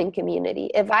still live in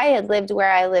community. If I had lived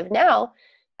where I live now,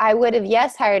 I would have,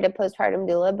 yes, hired a postpartum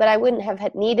doula, but I wouldn't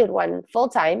have needed one full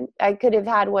time. I could have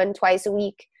had one twice a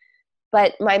week.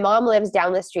 But my mom lives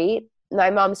down the street. My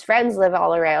mom's friends live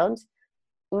all around.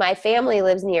 My family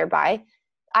lives nearby.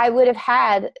 I would have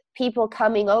had people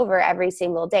coming over every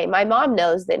single day. My mom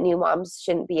knows that new moms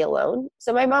shouldn't be alone.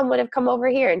 So my mom would have come over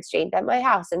here and straightened at my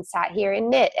house and sat here and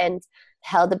knit and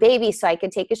held the baby so I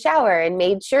could take a shower and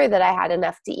made sure that I had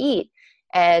enough to eat.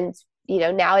 And,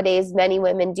 nowadays many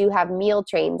women do have meal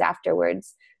trains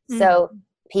afterwards. So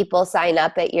people sign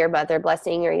up at your mother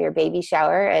blessing or your baby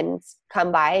shower and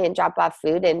come by and drop off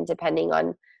food. And depending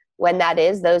on when that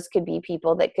is, those could be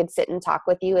people that could sit and talk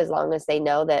with you, as long as they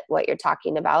know that what you're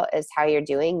talking about is how you're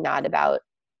doing, not about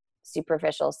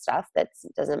superficial stuff that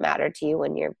doesn't matter to you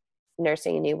when you're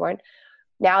nursing a newborn.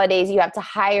 Nowadays, you have to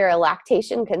hire a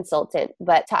lactation consultant.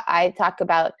 But I talk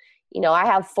about, I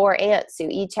have 4 aunts who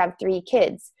each have 3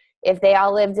 kids. If they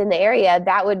all lived in the area,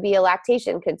 that would be a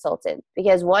lactation consultant,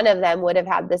 because one of them would have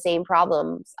had the same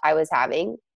problems I was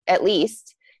having, at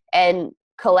least. And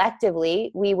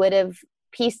collectively, we would have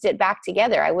pieced it back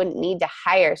together. I wouldn't need to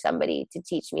hire somebody to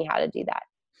teach me how to do that.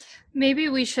 Maybe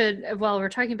we should, while we're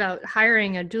talking about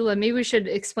hiring a doula, maybe we should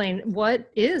explain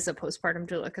what is a postpartum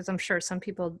doula, because I'm sure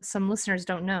some listeners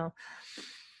don't know.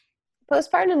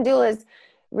 Postpartum doulas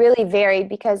really vary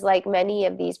because, like many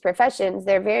of these professions,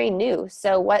 they're very new.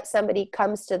 So what somebody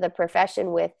comes to the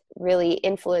profession with really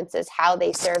influences how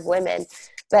they serve women.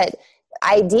 But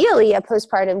ideally, a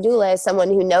postpartum doula is someone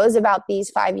who knows about these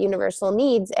 5 universal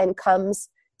needs and comes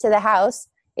to the house,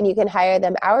 and you can hire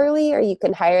them hourly or you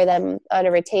can hire them on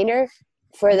a retainer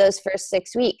for those first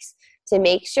 6 weeks to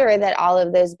make sure that all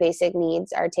of those basic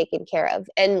needs are taken care of.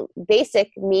 And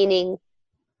basic meaning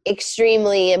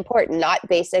extremely important, not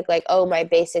basic like, oh, my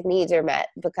basic needs are met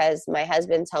because my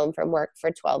husband's home from work for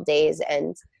 12 days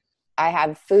and I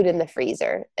have food in the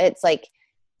freezer. It's like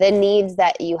the needs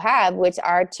that you have, which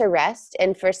are to rest.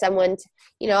 And for someone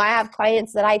to, I have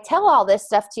clients that I tell all this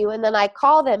stuff to, and then I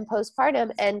call them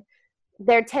postpartum and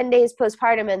they're 10 days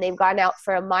postpartum and they've gone out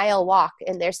for a mile walk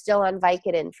and they're still on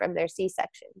Vicodin from their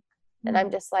C-section. And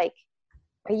I'm just like,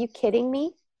 are you kidding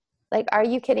me? Like, are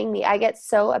you kidding me? I get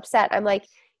so upset. I'm like,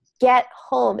 get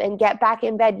home and get back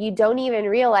in bed. You don't even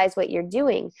realize what you're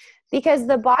doing because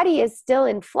the body is still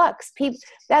in flux.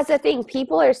 That's the thing.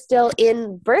 People are still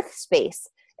in birth space.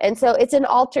 And so it's an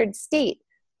altered state,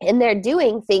 and they're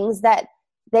doing things that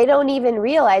they don't even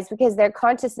realize because their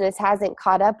consciousness hasn't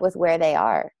caught up with where they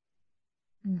are.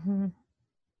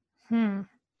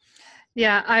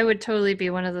 Yeah, I would totally be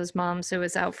one of those moms who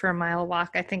was out for a mile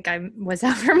walk. I think I was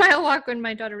out for a mile walk when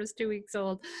my daughter was 2 weeks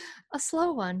old. A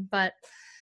slow one, but...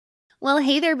 Well,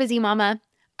 hey there, busy mama.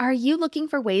 Are you looking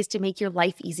for ways to make your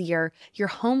life easier, your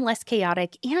home less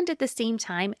chaotic, and at the same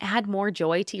time add more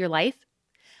joy to your life?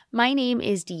 My name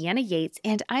is Deanna Yates,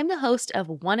 and I'm the host of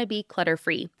Wannabe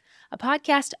Clutter-Free, a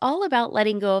podcast all about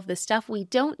letting go of the stuff we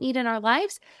don't need in our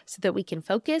lives so that we can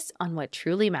focus on what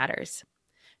truly matters.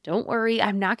 Don't worry,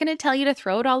 I'm not going to tell you to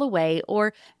throw it all away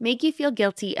or make you feel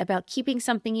guilty about keeping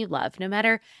something you love, no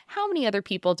matter how many other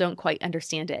people don't quite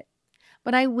understand it.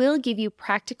 But I will give you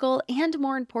practical and,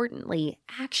 more importantly,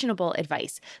 actionable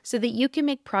advice so that you can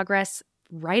make progress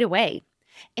right away.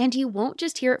 And you won't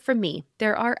just hear it from me.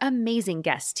 There are amazing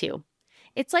guests too.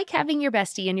 It's like having your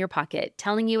bestie in your pocket,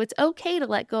 telling you it's okay to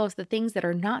let go of the things that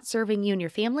are not serving you and your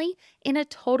family in a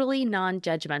totally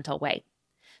non-judgmental way.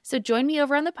 So join me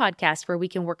over on the podcast where we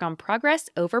can work on progress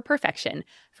over perfection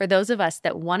for those of us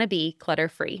that want to be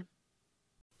clutter-free.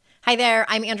 Hi there,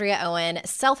 I'm Andrea Owen,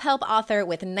 self-help author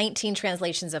with 19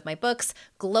 translations of my books,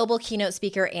 global keynote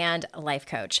speaker, and life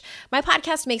coach. My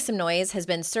podcast, Make Some Noise, has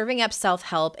been serving up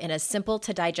self-help in a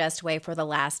simple-to-digest way for the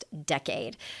last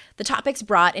decade. The topics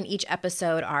brought in each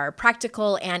episode are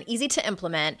practical and easy to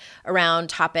implement around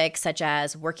topics such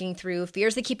as working through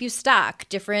fears that keep you stuck,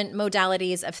 different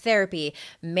modalities of therapy,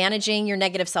 managing your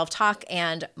negative self-talk,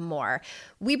 and more.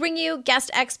 We bring you guest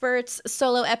experts,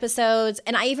 solo episodes,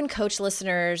 and I even coach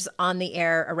listeners on the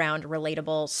air around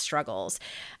relatable struggles.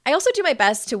 I also do my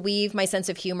best to weave my sense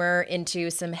of humor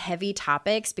into some heavy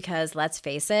topics because, let's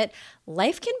face it,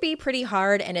 life can be pretty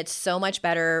hard, and it's so much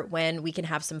better when we can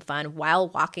have some fun while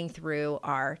walking through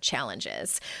our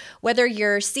challenges. Whether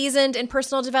you're seasoned in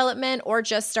personal development or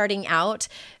just starting out,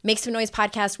 Make Some Noise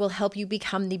podcast will help you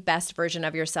become the best version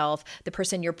of yourself, the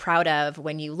person you're proud of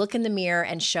when you look in the mirror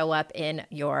and show up in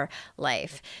your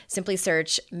life. Simply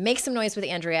search Make Some Noise with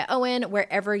Andrea Owen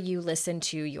wherever you listen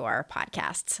to your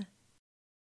podcasts.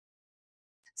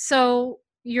 So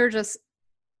you're just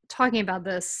talking about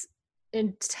this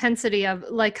intensity of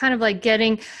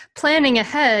planning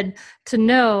ahead to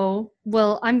know,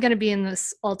 well, I'm going to be in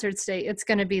this altered state. It's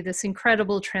going to be this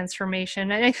incredible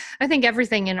transformation. And I think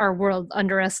everything in our world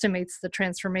underestimates the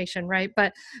transformation, right?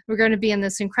 But we're going to be in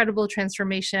this incredible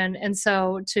transformation. And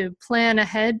so to plan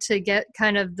ahead to get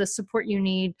kind of the support you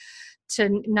need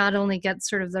to not only get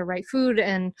sort of the right food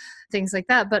and things like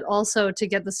that, but also to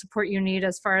get the support you need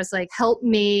as far as like, help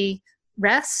me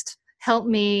rest, help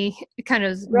me kind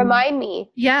of remind me.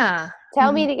 Yeah.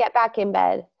 Tell me to get back in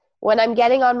bed. When I'm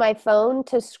getting on my phone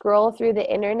to scroll through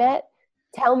the internet,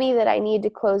 tell me that I need to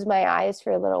close my eyes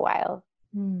for a little while.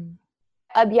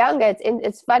 Abhyanga,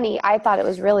 it's funny. I thought it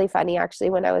was really funny actually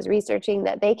when I was researching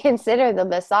that they consider the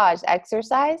massage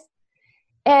exercise.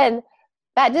 And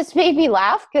that just made me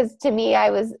laugh because to me,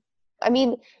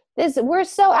 we're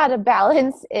so out of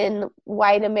balance in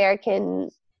white American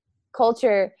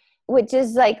culture, which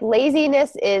is like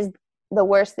laziness is the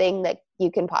worst thing that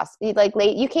you can possibly,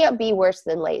 you can't be worse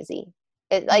than lazy.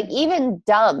 Even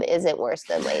dumb isn't worse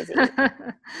than lazy.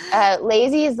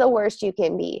 Lazy is the worst you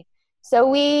can be. So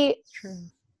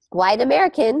white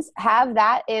Americans have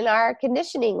that in our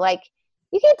conditioning. Like,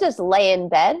 you can't just lay in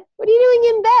bed. What are you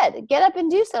doing in bed? Get up and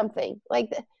do something. You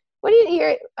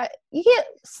can't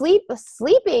sleep.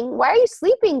 Sleeping. Why are you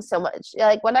sleeping so much?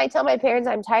 Like, when I tell my parents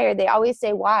I'm tired, they always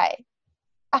say, why?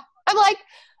 I'm like,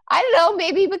 I don't know,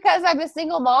 maybe because I'm a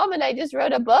single mom and I just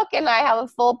wrote a book and I have a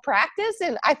full practice.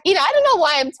 And I don't know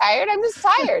why I'm tired. I'm just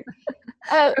tired.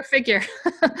 Go figure.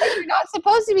 You're not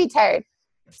supposed to be tired.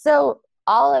 So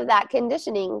all of that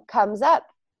conditioning comes up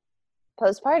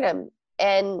postpartum,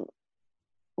 and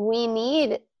we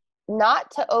need not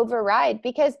to override,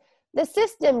 because the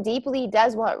system deeply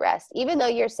does want rest. Even though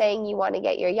you're saying you want to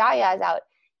get your yayas out,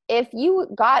 if you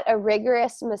got a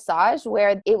rigorous massage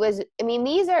where it was,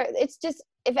 it's just,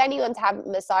 if anyone's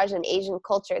having massage in Asian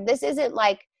culture, this isn't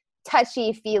like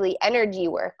touchy-feely energy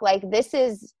work. Like, this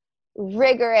is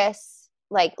rigorous,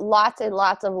 like lots and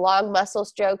lots of long muscle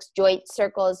strokes, joint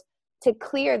circles to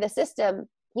clear the system.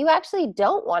 You actually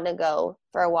don't want to go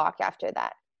for a walk after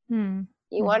that.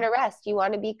 You want to rest. You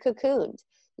want to be cocooned.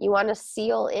 You want to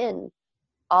seal in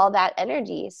all that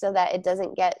energy so that it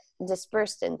doesn't get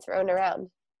dispersed and thrown around.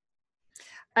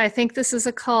 I think this is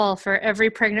a call for every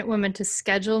pregnant woman to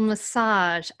schedule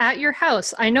massage at your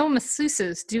house. I know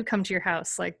masseuses do come to your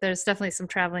house. Like, there's definitely some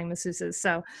traveling masseuses.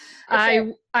 So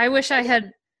I wish I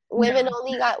had. Women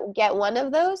only get one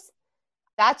of those.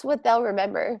 That's what they'll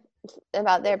remember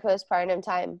about their postpartum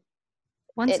time.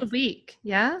 Once a week.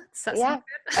 Yeah. Yeah.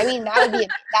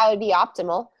 That would be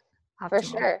optimal. For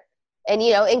sure. And,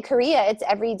 in Korea, it's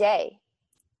every day.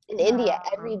 In India,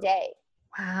 every day.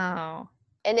 Wow.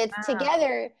 And it's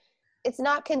together. It's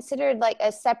not considered like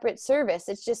a separate service.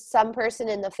 It's just some person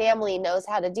in the family knows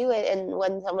how to do it. And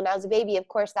when someone has a baby, of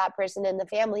course, that person in the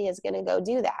family is going to go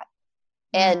do that.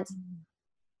 And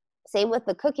same with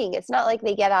the cooking. It's not like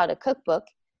they get out a cookbook.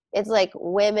 It's like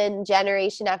women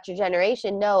generation after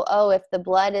generation know, if the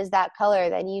blood is that color,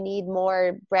 then you need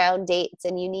more brown dates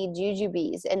and you need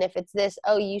jujubes. And if it's this,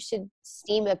 you should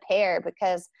steam a pear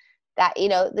because that,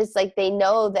 this, like, they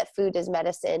know that food is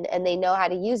medicine and they know how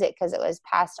to use it because it was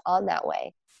passed on that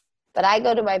way. But I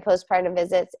go to my postpartum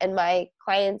visits and my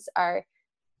clients are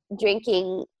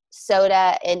drinking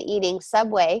soda and eating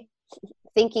Subway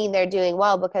thinking they're doing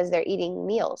well because they're eating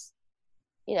meals.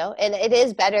 and it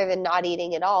is better than not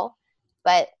eating at all,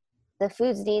 but the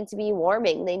foods need to be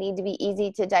warming. They need to be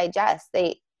easy to digest.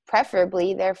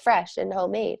 Preferably they're fresh and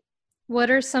homemade. What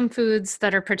are some foods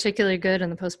that are particularly good in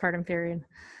the postpartum period?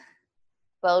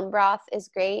 Bone broth is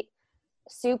great.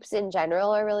 Soups in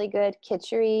general are really good.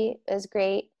 Khichdi is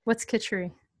great. What's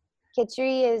khichdi?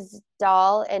 Khichdi is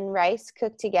dal and rice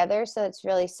cooked together, so it's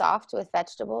really soft with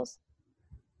vegetables.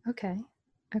 Okay.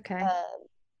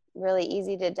 Really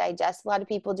easy to digest. A lot of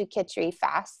people do khichdi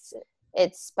fasts.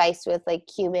 It's spiced with like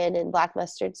cumin and black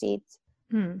mustard seeds.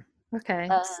 Okay.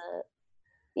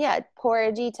 Yeah,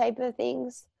 porridgey type of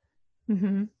things.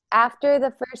 Mm-hmm. After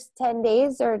the first 10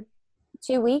 days or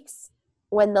 2 weeks,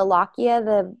 when the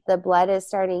lochia, the blood is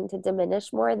starting to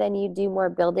diminish more, then you do more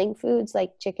building foods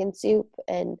like chicken soup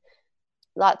and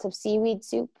lots of seaweed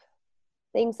soup,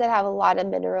 things that have a lot of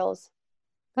minerals.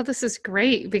 Well, this is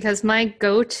great because my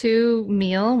go-to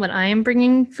meal when I am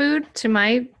bringing food to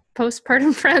my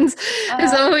postpartum friends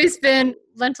has always been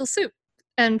lentil soup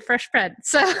and fresh bread.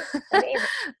 So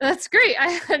that's great.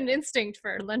 I had an instinct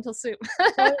for lentil soup.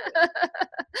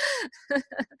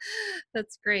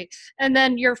 That's great. And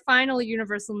then your final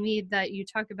universal need that you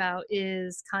talk about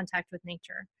is contact with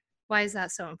nature. Why is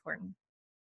that so important?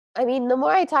 I mean, the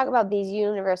more I talk about these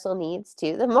universal needs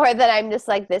too, the more that I'm just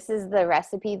like, this is the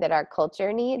recipe that our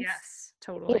culture needs. Yes,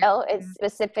 totally. It's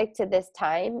specific to this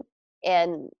time.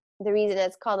 And the reason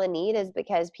it's called a need is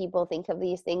because people think of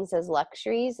these things as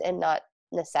luxuries and not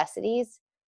necessities.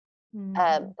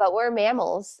 But we're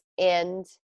mammals, and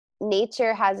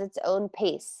nature has its own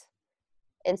pace.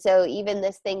 And so even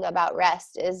this thing about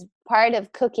rest is part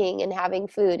of cooking and having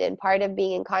food, and part of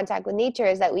being in contact with nature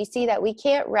is that we see that we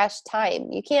can't rush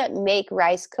time. You can't make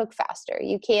rice cook faster.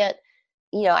 You can't,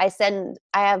 I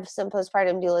have some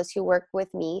postpartum doulas who work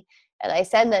with me, and I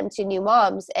send them to new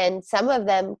moms, and some of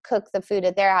them cook the food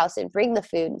at their house and bring the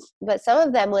food. But some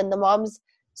of them, when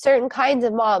certain kinds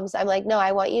of moms, I'm like, no,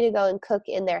 I want you to go and cook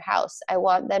in their house. I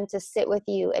want them to sit with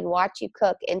you and watch you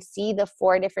cook and see the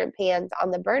 4 different pans on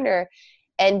the burner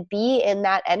and be in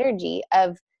that energy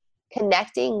of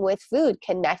connecting with food,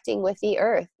 connecting with the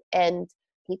earth. And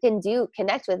you can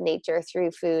connect with nature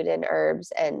through food and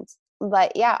herbs.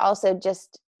 But yeah, also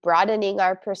just broadening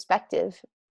our perspective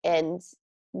and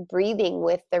breathing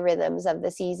with the rhythms of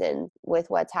the season, with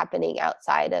what's happening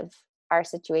outside of our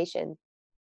situation.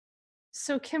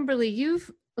 So Kimberly,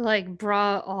 you've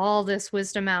brought all this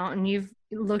wisdom out, and you've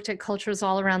looked at cultures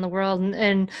all around the world,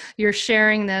 and you're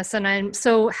sharing this. And I'm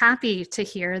so happy to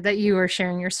hear that you are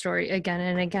sharing your story again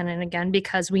and again and again,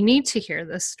 because we need to hear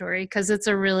this story, because it's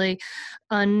a really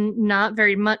not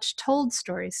very much told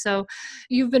story. So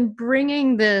you've been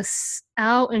bringing this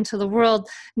out into the world.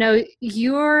 Now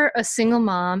you're a single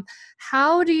mom.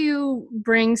 How do you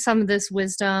bring some of this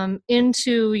wisdom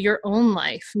into your own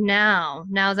life now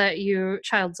that your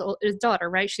child's daughter,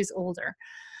 right? She's older.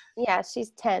 Yeah,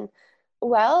 she's 10.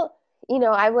 Well,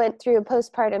 I went through a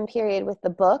postpartum period with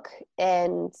the book,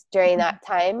 and during that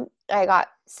time I got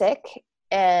sick,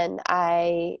 and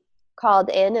I called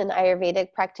in an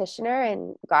Ayurvedic practitioner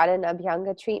and got an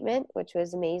Abhyanga treatment, which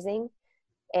was amazing,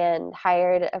 and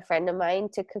hired a friend of mine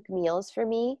to cook meals for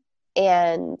me.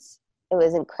 And it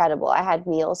was incredible. I had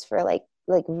meals for like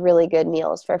really good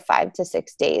meals for 5 to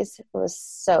 6 days. It was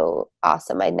so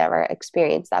awesome. I'd never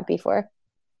experienced that before.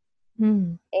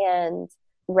 And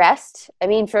rest. I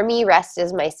mean, for me, rest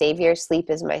is my savior. Sleep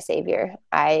is my savior.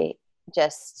 I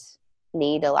just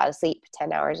need a lot of sleep,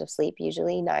 10 hours of sleep,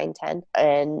 usually 9, 10.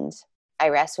 And I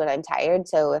rest when I'm tired.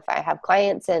 So if I have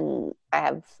clients and I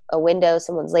have a window,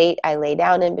 someone's late, I lay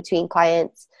down in between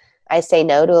clients. I say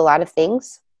no to a lot of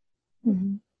things,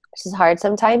 which is hard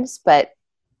sometimes, but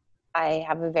I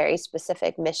have a very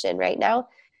specific mission right now.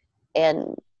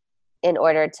 And in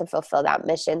order to fulfill that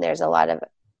mission, there's a lot of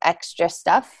extra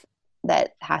stuff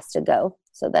that has to go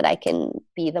so that I can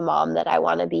be the mom that I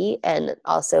want to be, and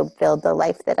also build the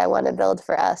life that I want to build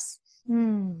for us.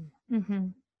 And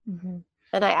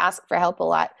I ask for help a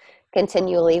lot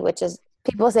continually, which is,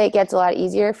 people say it gets a lot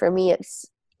easier. For me,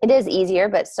 it is easier,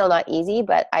 but still not easy.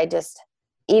 But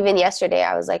even yesterday,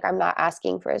 I was like, I'm not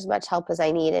asking for as much help as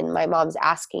I need. And my mom's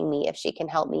asking me if she can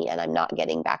help me, and I'm not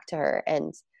getting back to her.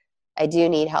 And I do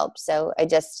need help. So I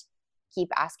just keep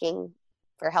asking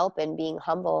for help and being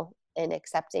humble and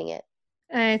accepting it.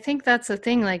 I think that's the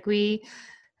thing.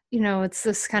 It's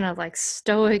this kind of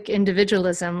stoic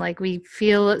individualism.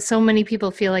 So many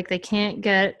people feel like they can't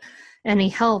get any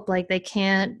help, like they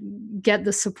can't get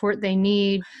the support they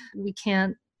need. We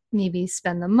can't maybe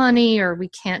spend the money, or we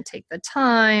can't take the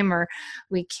time, or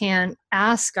we can't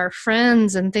ask our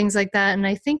friends and things like that. And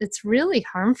I think it's really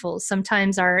harmful.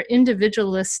 Sometimes our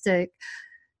individualistic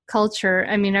culture,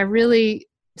 I mean, I really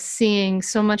seeing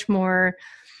so much more,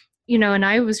 and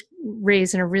I was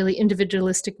raised in a really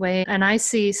individualistic way, and I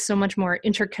see so much more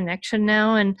interconnection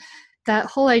now. And that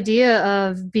whole idea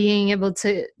of being able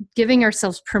to giving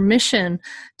ourselves permission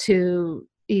to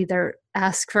either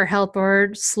ask for help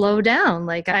or slow down.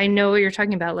 Like, I know what you're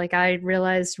talking about. Like, I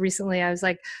realized recently, I was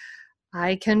like,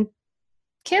 I can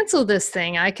cancel this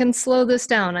thing. I can slow this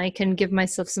down. I can give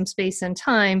myself some space and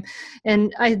time.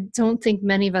 And I don't think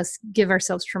many of us give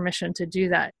ourselves permission to do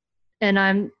that. And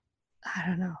I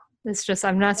don't know. It's just,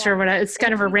 I'm not sure it's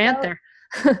kind of a rant there.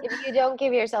 If you don't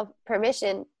give yourself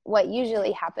permission, what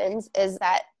usually happens is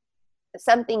that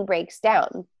something breaks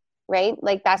down, right?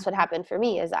 Like, that's what happened for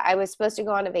me. Is I was supposed to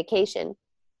go on a vacation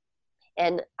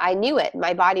and I knew it.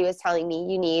 My body was telling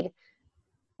me,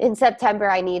 in September,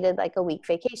 I needed like a week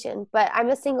vacation, but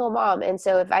I'm a single mom. And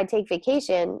so if I take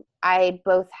vacation, I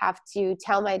both have to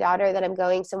tell my daughter that I'm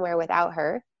going somewhere without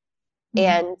her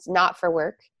and not for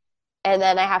work. And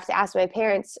then I have to ask my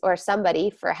parents or somebody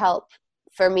for help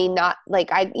for me, not like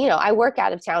I work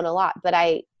out of town a lot, but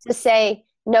to say,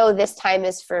 no, this time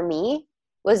is for me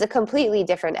was a completely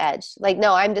different edge. Like,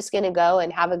 no, I'm just going to go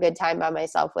and have a good time by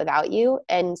myself without you.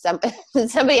 And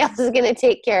somebody else is going to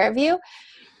take care of you.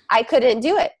 I couldn't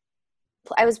do it.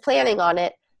 I was planning on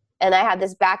it, and I had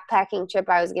this backpacking trip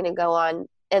I was going to go on,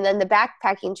 and then the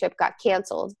backpacking trip got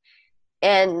canceled.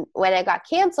 And when it got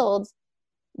canceled,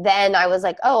 then I was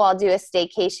like, oh, I'll do a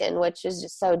staycation, which is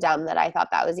just so dumb that I thought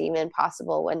that was even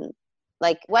possible. When,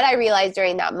 like, what I realized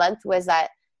during that month was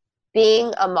that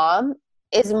being a mom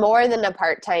is more than a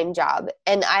part-time job.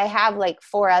 And I have like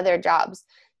 4 other jobs.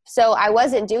 So I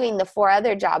wasn't doing the 4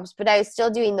 other jobs, but I was still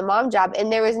doing the mom job, and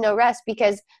there was no rest,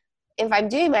 because if I'm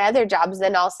doing my other jobs,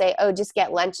 then I'll say, oh, just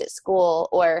get lunch at school,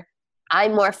 or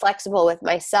I'm more flexible with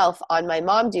myself on my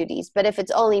mom duties. But if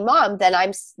it's only mom, then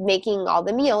I'm making all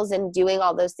the meals and doing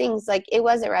all those things. Like, it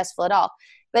wasn't restful at all.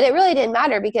 But it really didn't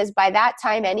matter, because by that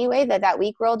time anyway, that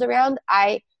week rolled around,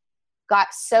 I got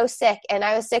so sick, and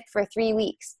I was sick for 3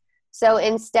 weeks. So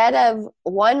instead of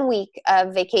 1 week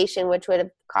of vacation, which would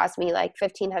have cost me like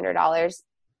 $1,500,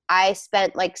 I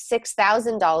spent like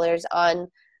 $6,000 on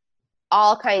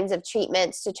all kinds of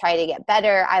treatments to try to get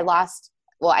better. I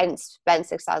didn't spend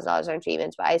 $6,000 on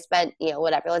treatments, but I spent,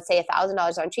 whatever, let's say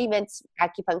 $1,000 on treatments,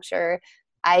 acupuncture,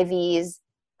 IVs.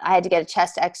 I had to get a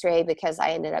chest x-ray because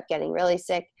I ended up getting really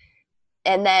sick.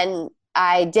 And then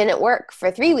I didn't work for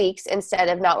 3 weeks instead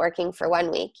of not working for 1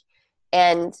 week.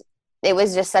 And it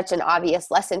was just such an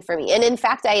obvious lesson for me. And in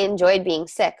fact, I enjoyed being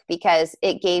sick because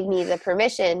it gave me the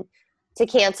permission to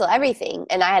cancel everything.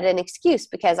 And I had an excuse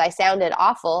because I sounded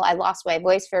awful. I lost my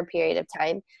voice for a period of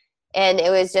time. And it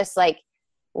was just like,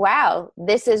 wow,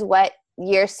 this is what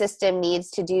your system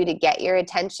needs to do to get your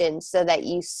attention, so that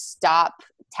you stop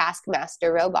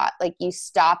taskmaster robot. Like, you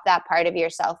stop that part of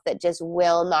yourself that just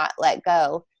will not let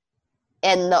go.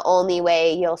 And the only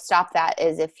way you'll stop that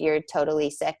is if you're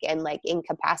totally sick and like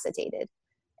incapacitated.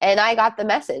 And I got the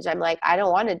message. I'm like, I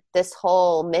don't want to, this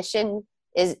whole mission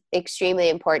is extremely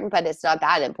important, but it's not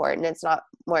that important. It's not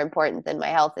more important than my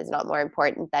health. It's not more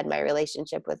important than my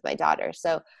relationship with my daughter.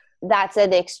 So that's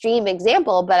an extreme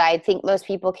example, but I think most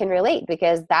people can relate,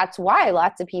 because that's why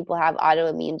lots of people have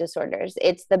autoimmune disorders.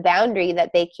 It's the boundary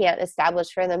that they can't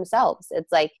establish for themselves.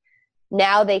 It's like,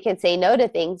 now they can say no to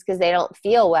things because they don't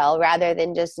feel well, rather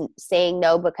than just saying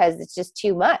no because it's just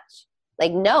too much.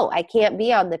 Like, no, I can't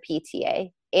be on the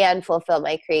PTA and fulfill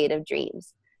my creative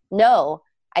dreams. No,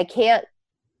 I can't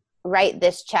write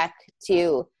this check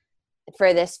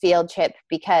for this field trip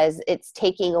because it's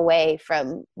taking away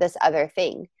from this other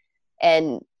thing.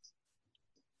 And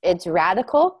it's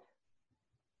radical,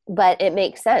 but it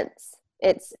makes sense.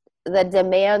 It's the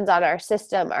demands on our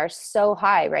system are so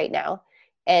high right now,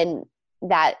 and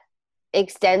that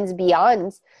extends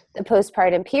beyond the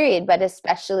postpartum period, but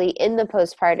especially in the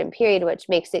postpartum period, which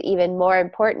makes it even more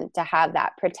important to have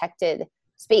that protected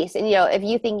space. And, if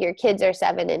you think your kids are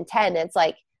 7 and 10, it's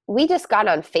like, we just got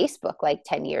on Facebook like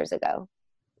 10 years ago.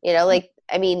 I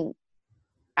didn't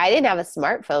have a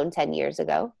smartphone 10 years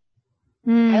ago.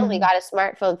 I only got a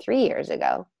smartphone 3 years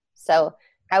ago. So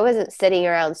I wasn't sitting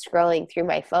around scrolling through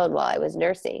my phone while I was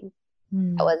nursing.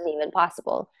 That wasn't even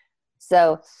possible.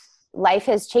 So life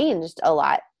has changed a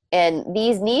lot. And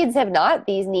these needs have not.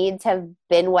 These needs have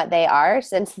been what they are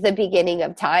since the beginning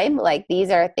of time. Like,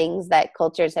 these are things that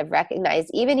cultures have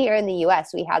recognized. Even here in the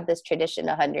US, we had this tradition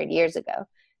 100 years ago.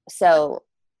 So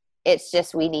it's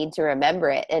just, we need to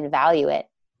remember it and value it.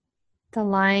 The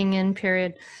lying in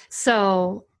period.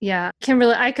 So yeah,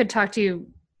 Kimberly, I could talk to you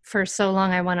for so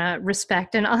long. I want to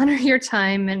respect and honor your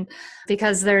time, and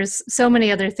because there's so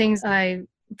many other things I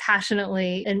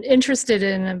passionately and interested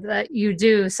in that you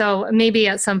do. So maybe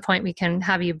at some point we can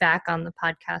have you back on the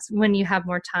podcast when you have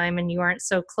more time and you aren't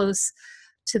so close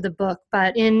to the book.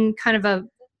 But in kind of a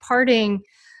parting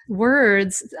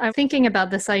words, I'm thinking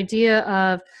about this idea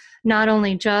of not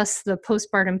only just the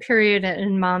postpartum period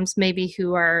and moms maybe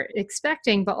who are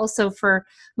expecting, but also for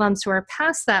moms who are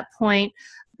past that point.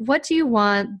 What do you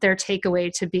want their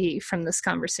takeaway to be from this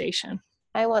conversation?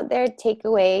 I want their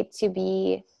takeaway to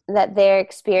be that their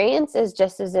experience is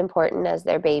just as important as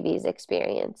their baby's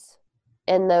experience.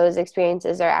 And those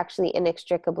experiences are actually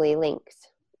inextricably linked.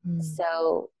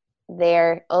 So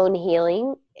their own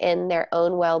healing and their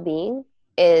own well-being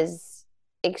is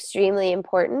extremely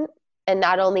important. And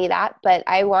not only that, but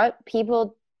I want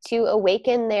people to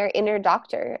awaken their inner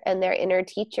doctor and their inner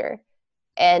teacher.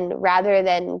 And rather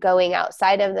than going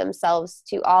outside of themselves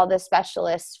to all the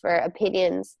specialists for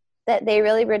opinions, that they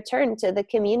really return to the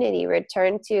community,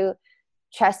 return to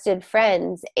trusted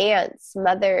friends, aunts,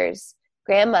 mothers,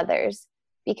 grandmothers,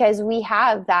 because we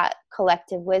have that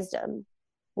collective wisdom.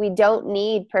 We don't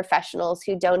need professionals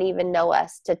who don't even know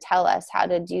us to tell us how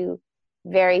to do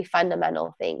very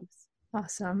fundamental things.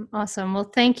 Awesome.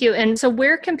 Well, thank you. And so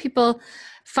where can people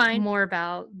find more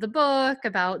about the book,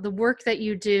 about the work that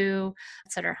you do,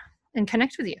 et cetera, and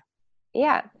connect with you?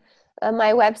 Yeah.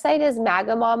 My website is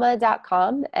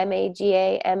magamama.com,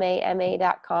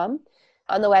 MAGAMAMA.com.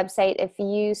 On the website, if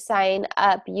you sign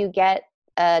up, you get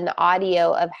an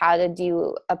audio of how to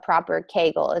do a proper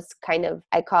Kegel. It's kind of,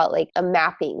 I call it like a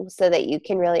mapping so that you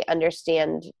can really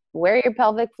understand where your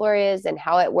pelvic floor is and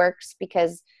how it works,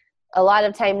 because a lot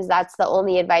of times that's the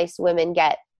only advice women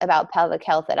get about pelvic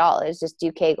health at all is just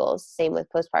do Kegels. Same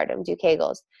with postpartum, do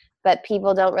Kegels. But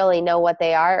people don't really know what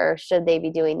they are or should they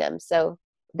be doing them. So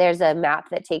there's a map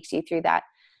that takes you through that.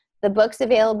 The book's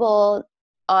available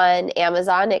on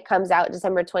Amazon. It comes out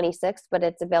December 26th, but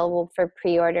it's available for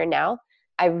pre-order now.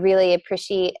 I really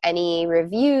appreciate any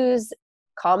reviews,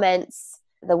 comments.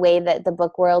 The way that the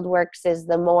book world works is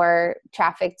the more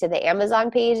traffic to the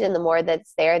Amazon page and the more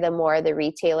that's there, the more the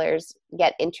retailers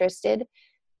get interested.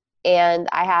 And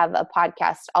I have a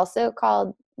podcast also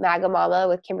called Magamama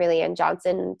with Kimberly Ann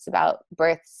Johnson. It's about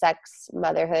birth, sex,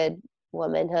 motherhood,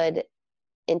 womanhood,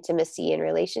 intimacy, and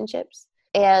relationships.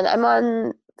 And I'm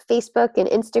on Facebook and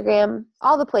Instagram,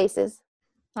 all the places.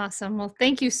 Awesome. Well,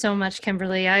 thank you so much,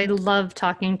 Kimberly. I love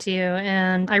talking to you,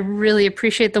 and I really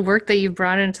appreciate the work that you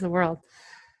brought into the world.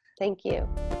 Thank you.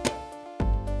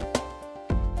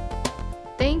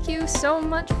 Thank you so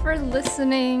much for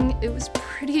listening. It was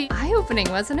pretty eye-opening,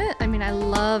 wasn't it? I mean, I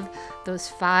love those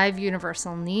 5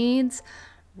 universal needs: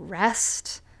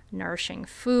 rest, nourishing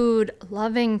food,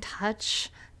 loving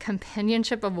touch,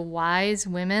 companionship of wise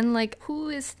women. Like, who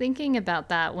is thinking about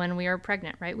that when we are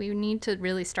pregnant, right? We need to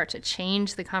really start to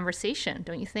change the conversation,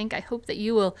 don't you think? I hope that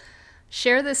you will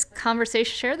share this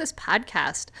conversation, share this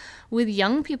podcast with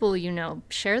young people you know.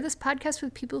 Share this podcast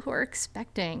with people who are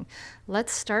expecting.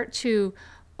 Let's start to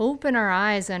open our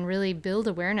eyes and really build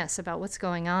awareness about what's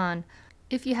going on.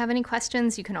 If you have any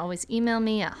questions, you can always email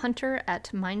me at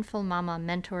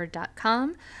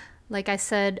hunter@mindfulmamamentor.com. Like I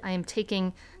said, I am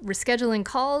rescheduling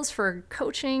calls for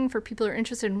coaching for people who are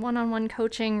interested in one-on-one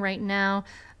coaching right now.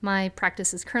 My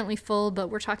practice is currently full, but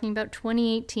we're talking about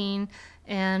 2018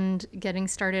 and getting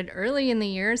started early in the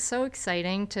year. So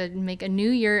exciting to make a new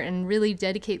year and really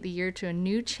dedicate the year to a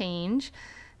new change.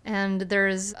 And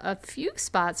there's a few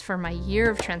spots for my year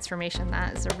of transformation.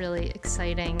 That is a really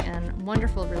exciting and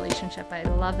wonderful relationship. I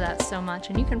love that so much.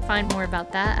 And you can find more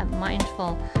about that at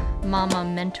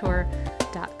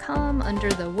mindfulmamamentor.com under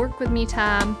the Work With Me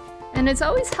tab. And it's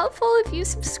always helpful if you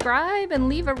subscribe and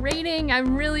leave a rating. I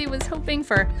really was hoping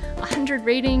for 100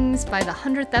 ratings by the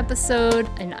 100th episode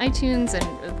in iTunes, and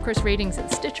of course ratings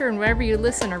at Stitcher and wherever you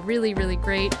listen are really, really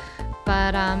great.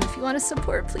 But if you want to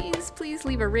support, please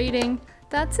leave a rating.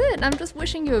 That's it. I'm just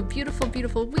wishing you a beautiful,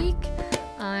 beautiful week.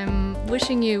 I'm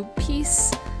wishing you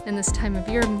peace in this time of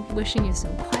year. I'm wishing you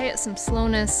some quiet, some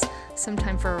slowness, some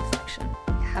time for reflection.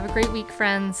 Have a great week,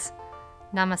 friends.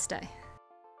 Namaste.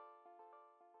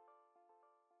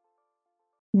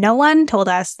 No one told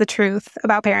us the truth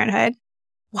about parenthood.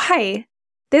 Why?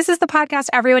 This is the podcast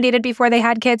everyone needed before they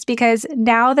had kids, because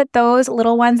now that those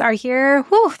little ones are here,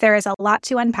 there is a lot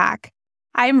to unpack.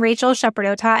 I'm Rachel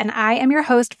Shepardota, and I am your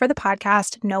host for the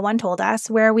podcast No One Told Us,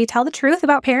 where we tell the truth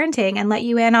about parenting and let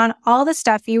you in on all the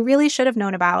stuff you really should have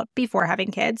known about before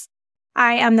having kids.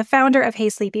 I am the founder of Hey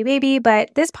Sleepy Baby,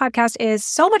 but this podcast is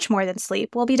so much more than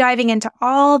sleep. We'll be diving into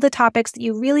all the topics that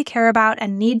you really care about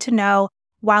and need to know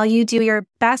while you do your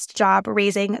best job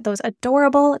raising those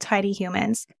adorable tiny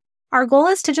humans. Our goal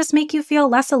is to just make you feel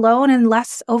less alone and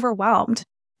less overwhelmed.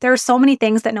 There are so many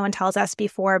things that no one tells us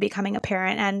before becoming a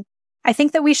parent, and I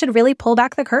think that we should really pull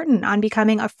back the curtain on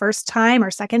becoming a first-time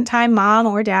or second-time mom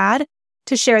or dad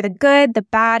to share the good, the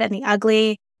bad, and the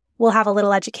ugly. We'll have a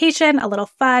little education, a little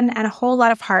fun, and a whole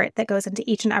lot of heart that goes into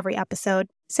each and every episode.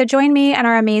 So join me and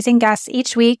our amazing guests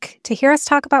each week to hear us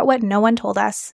talk about what no one told us.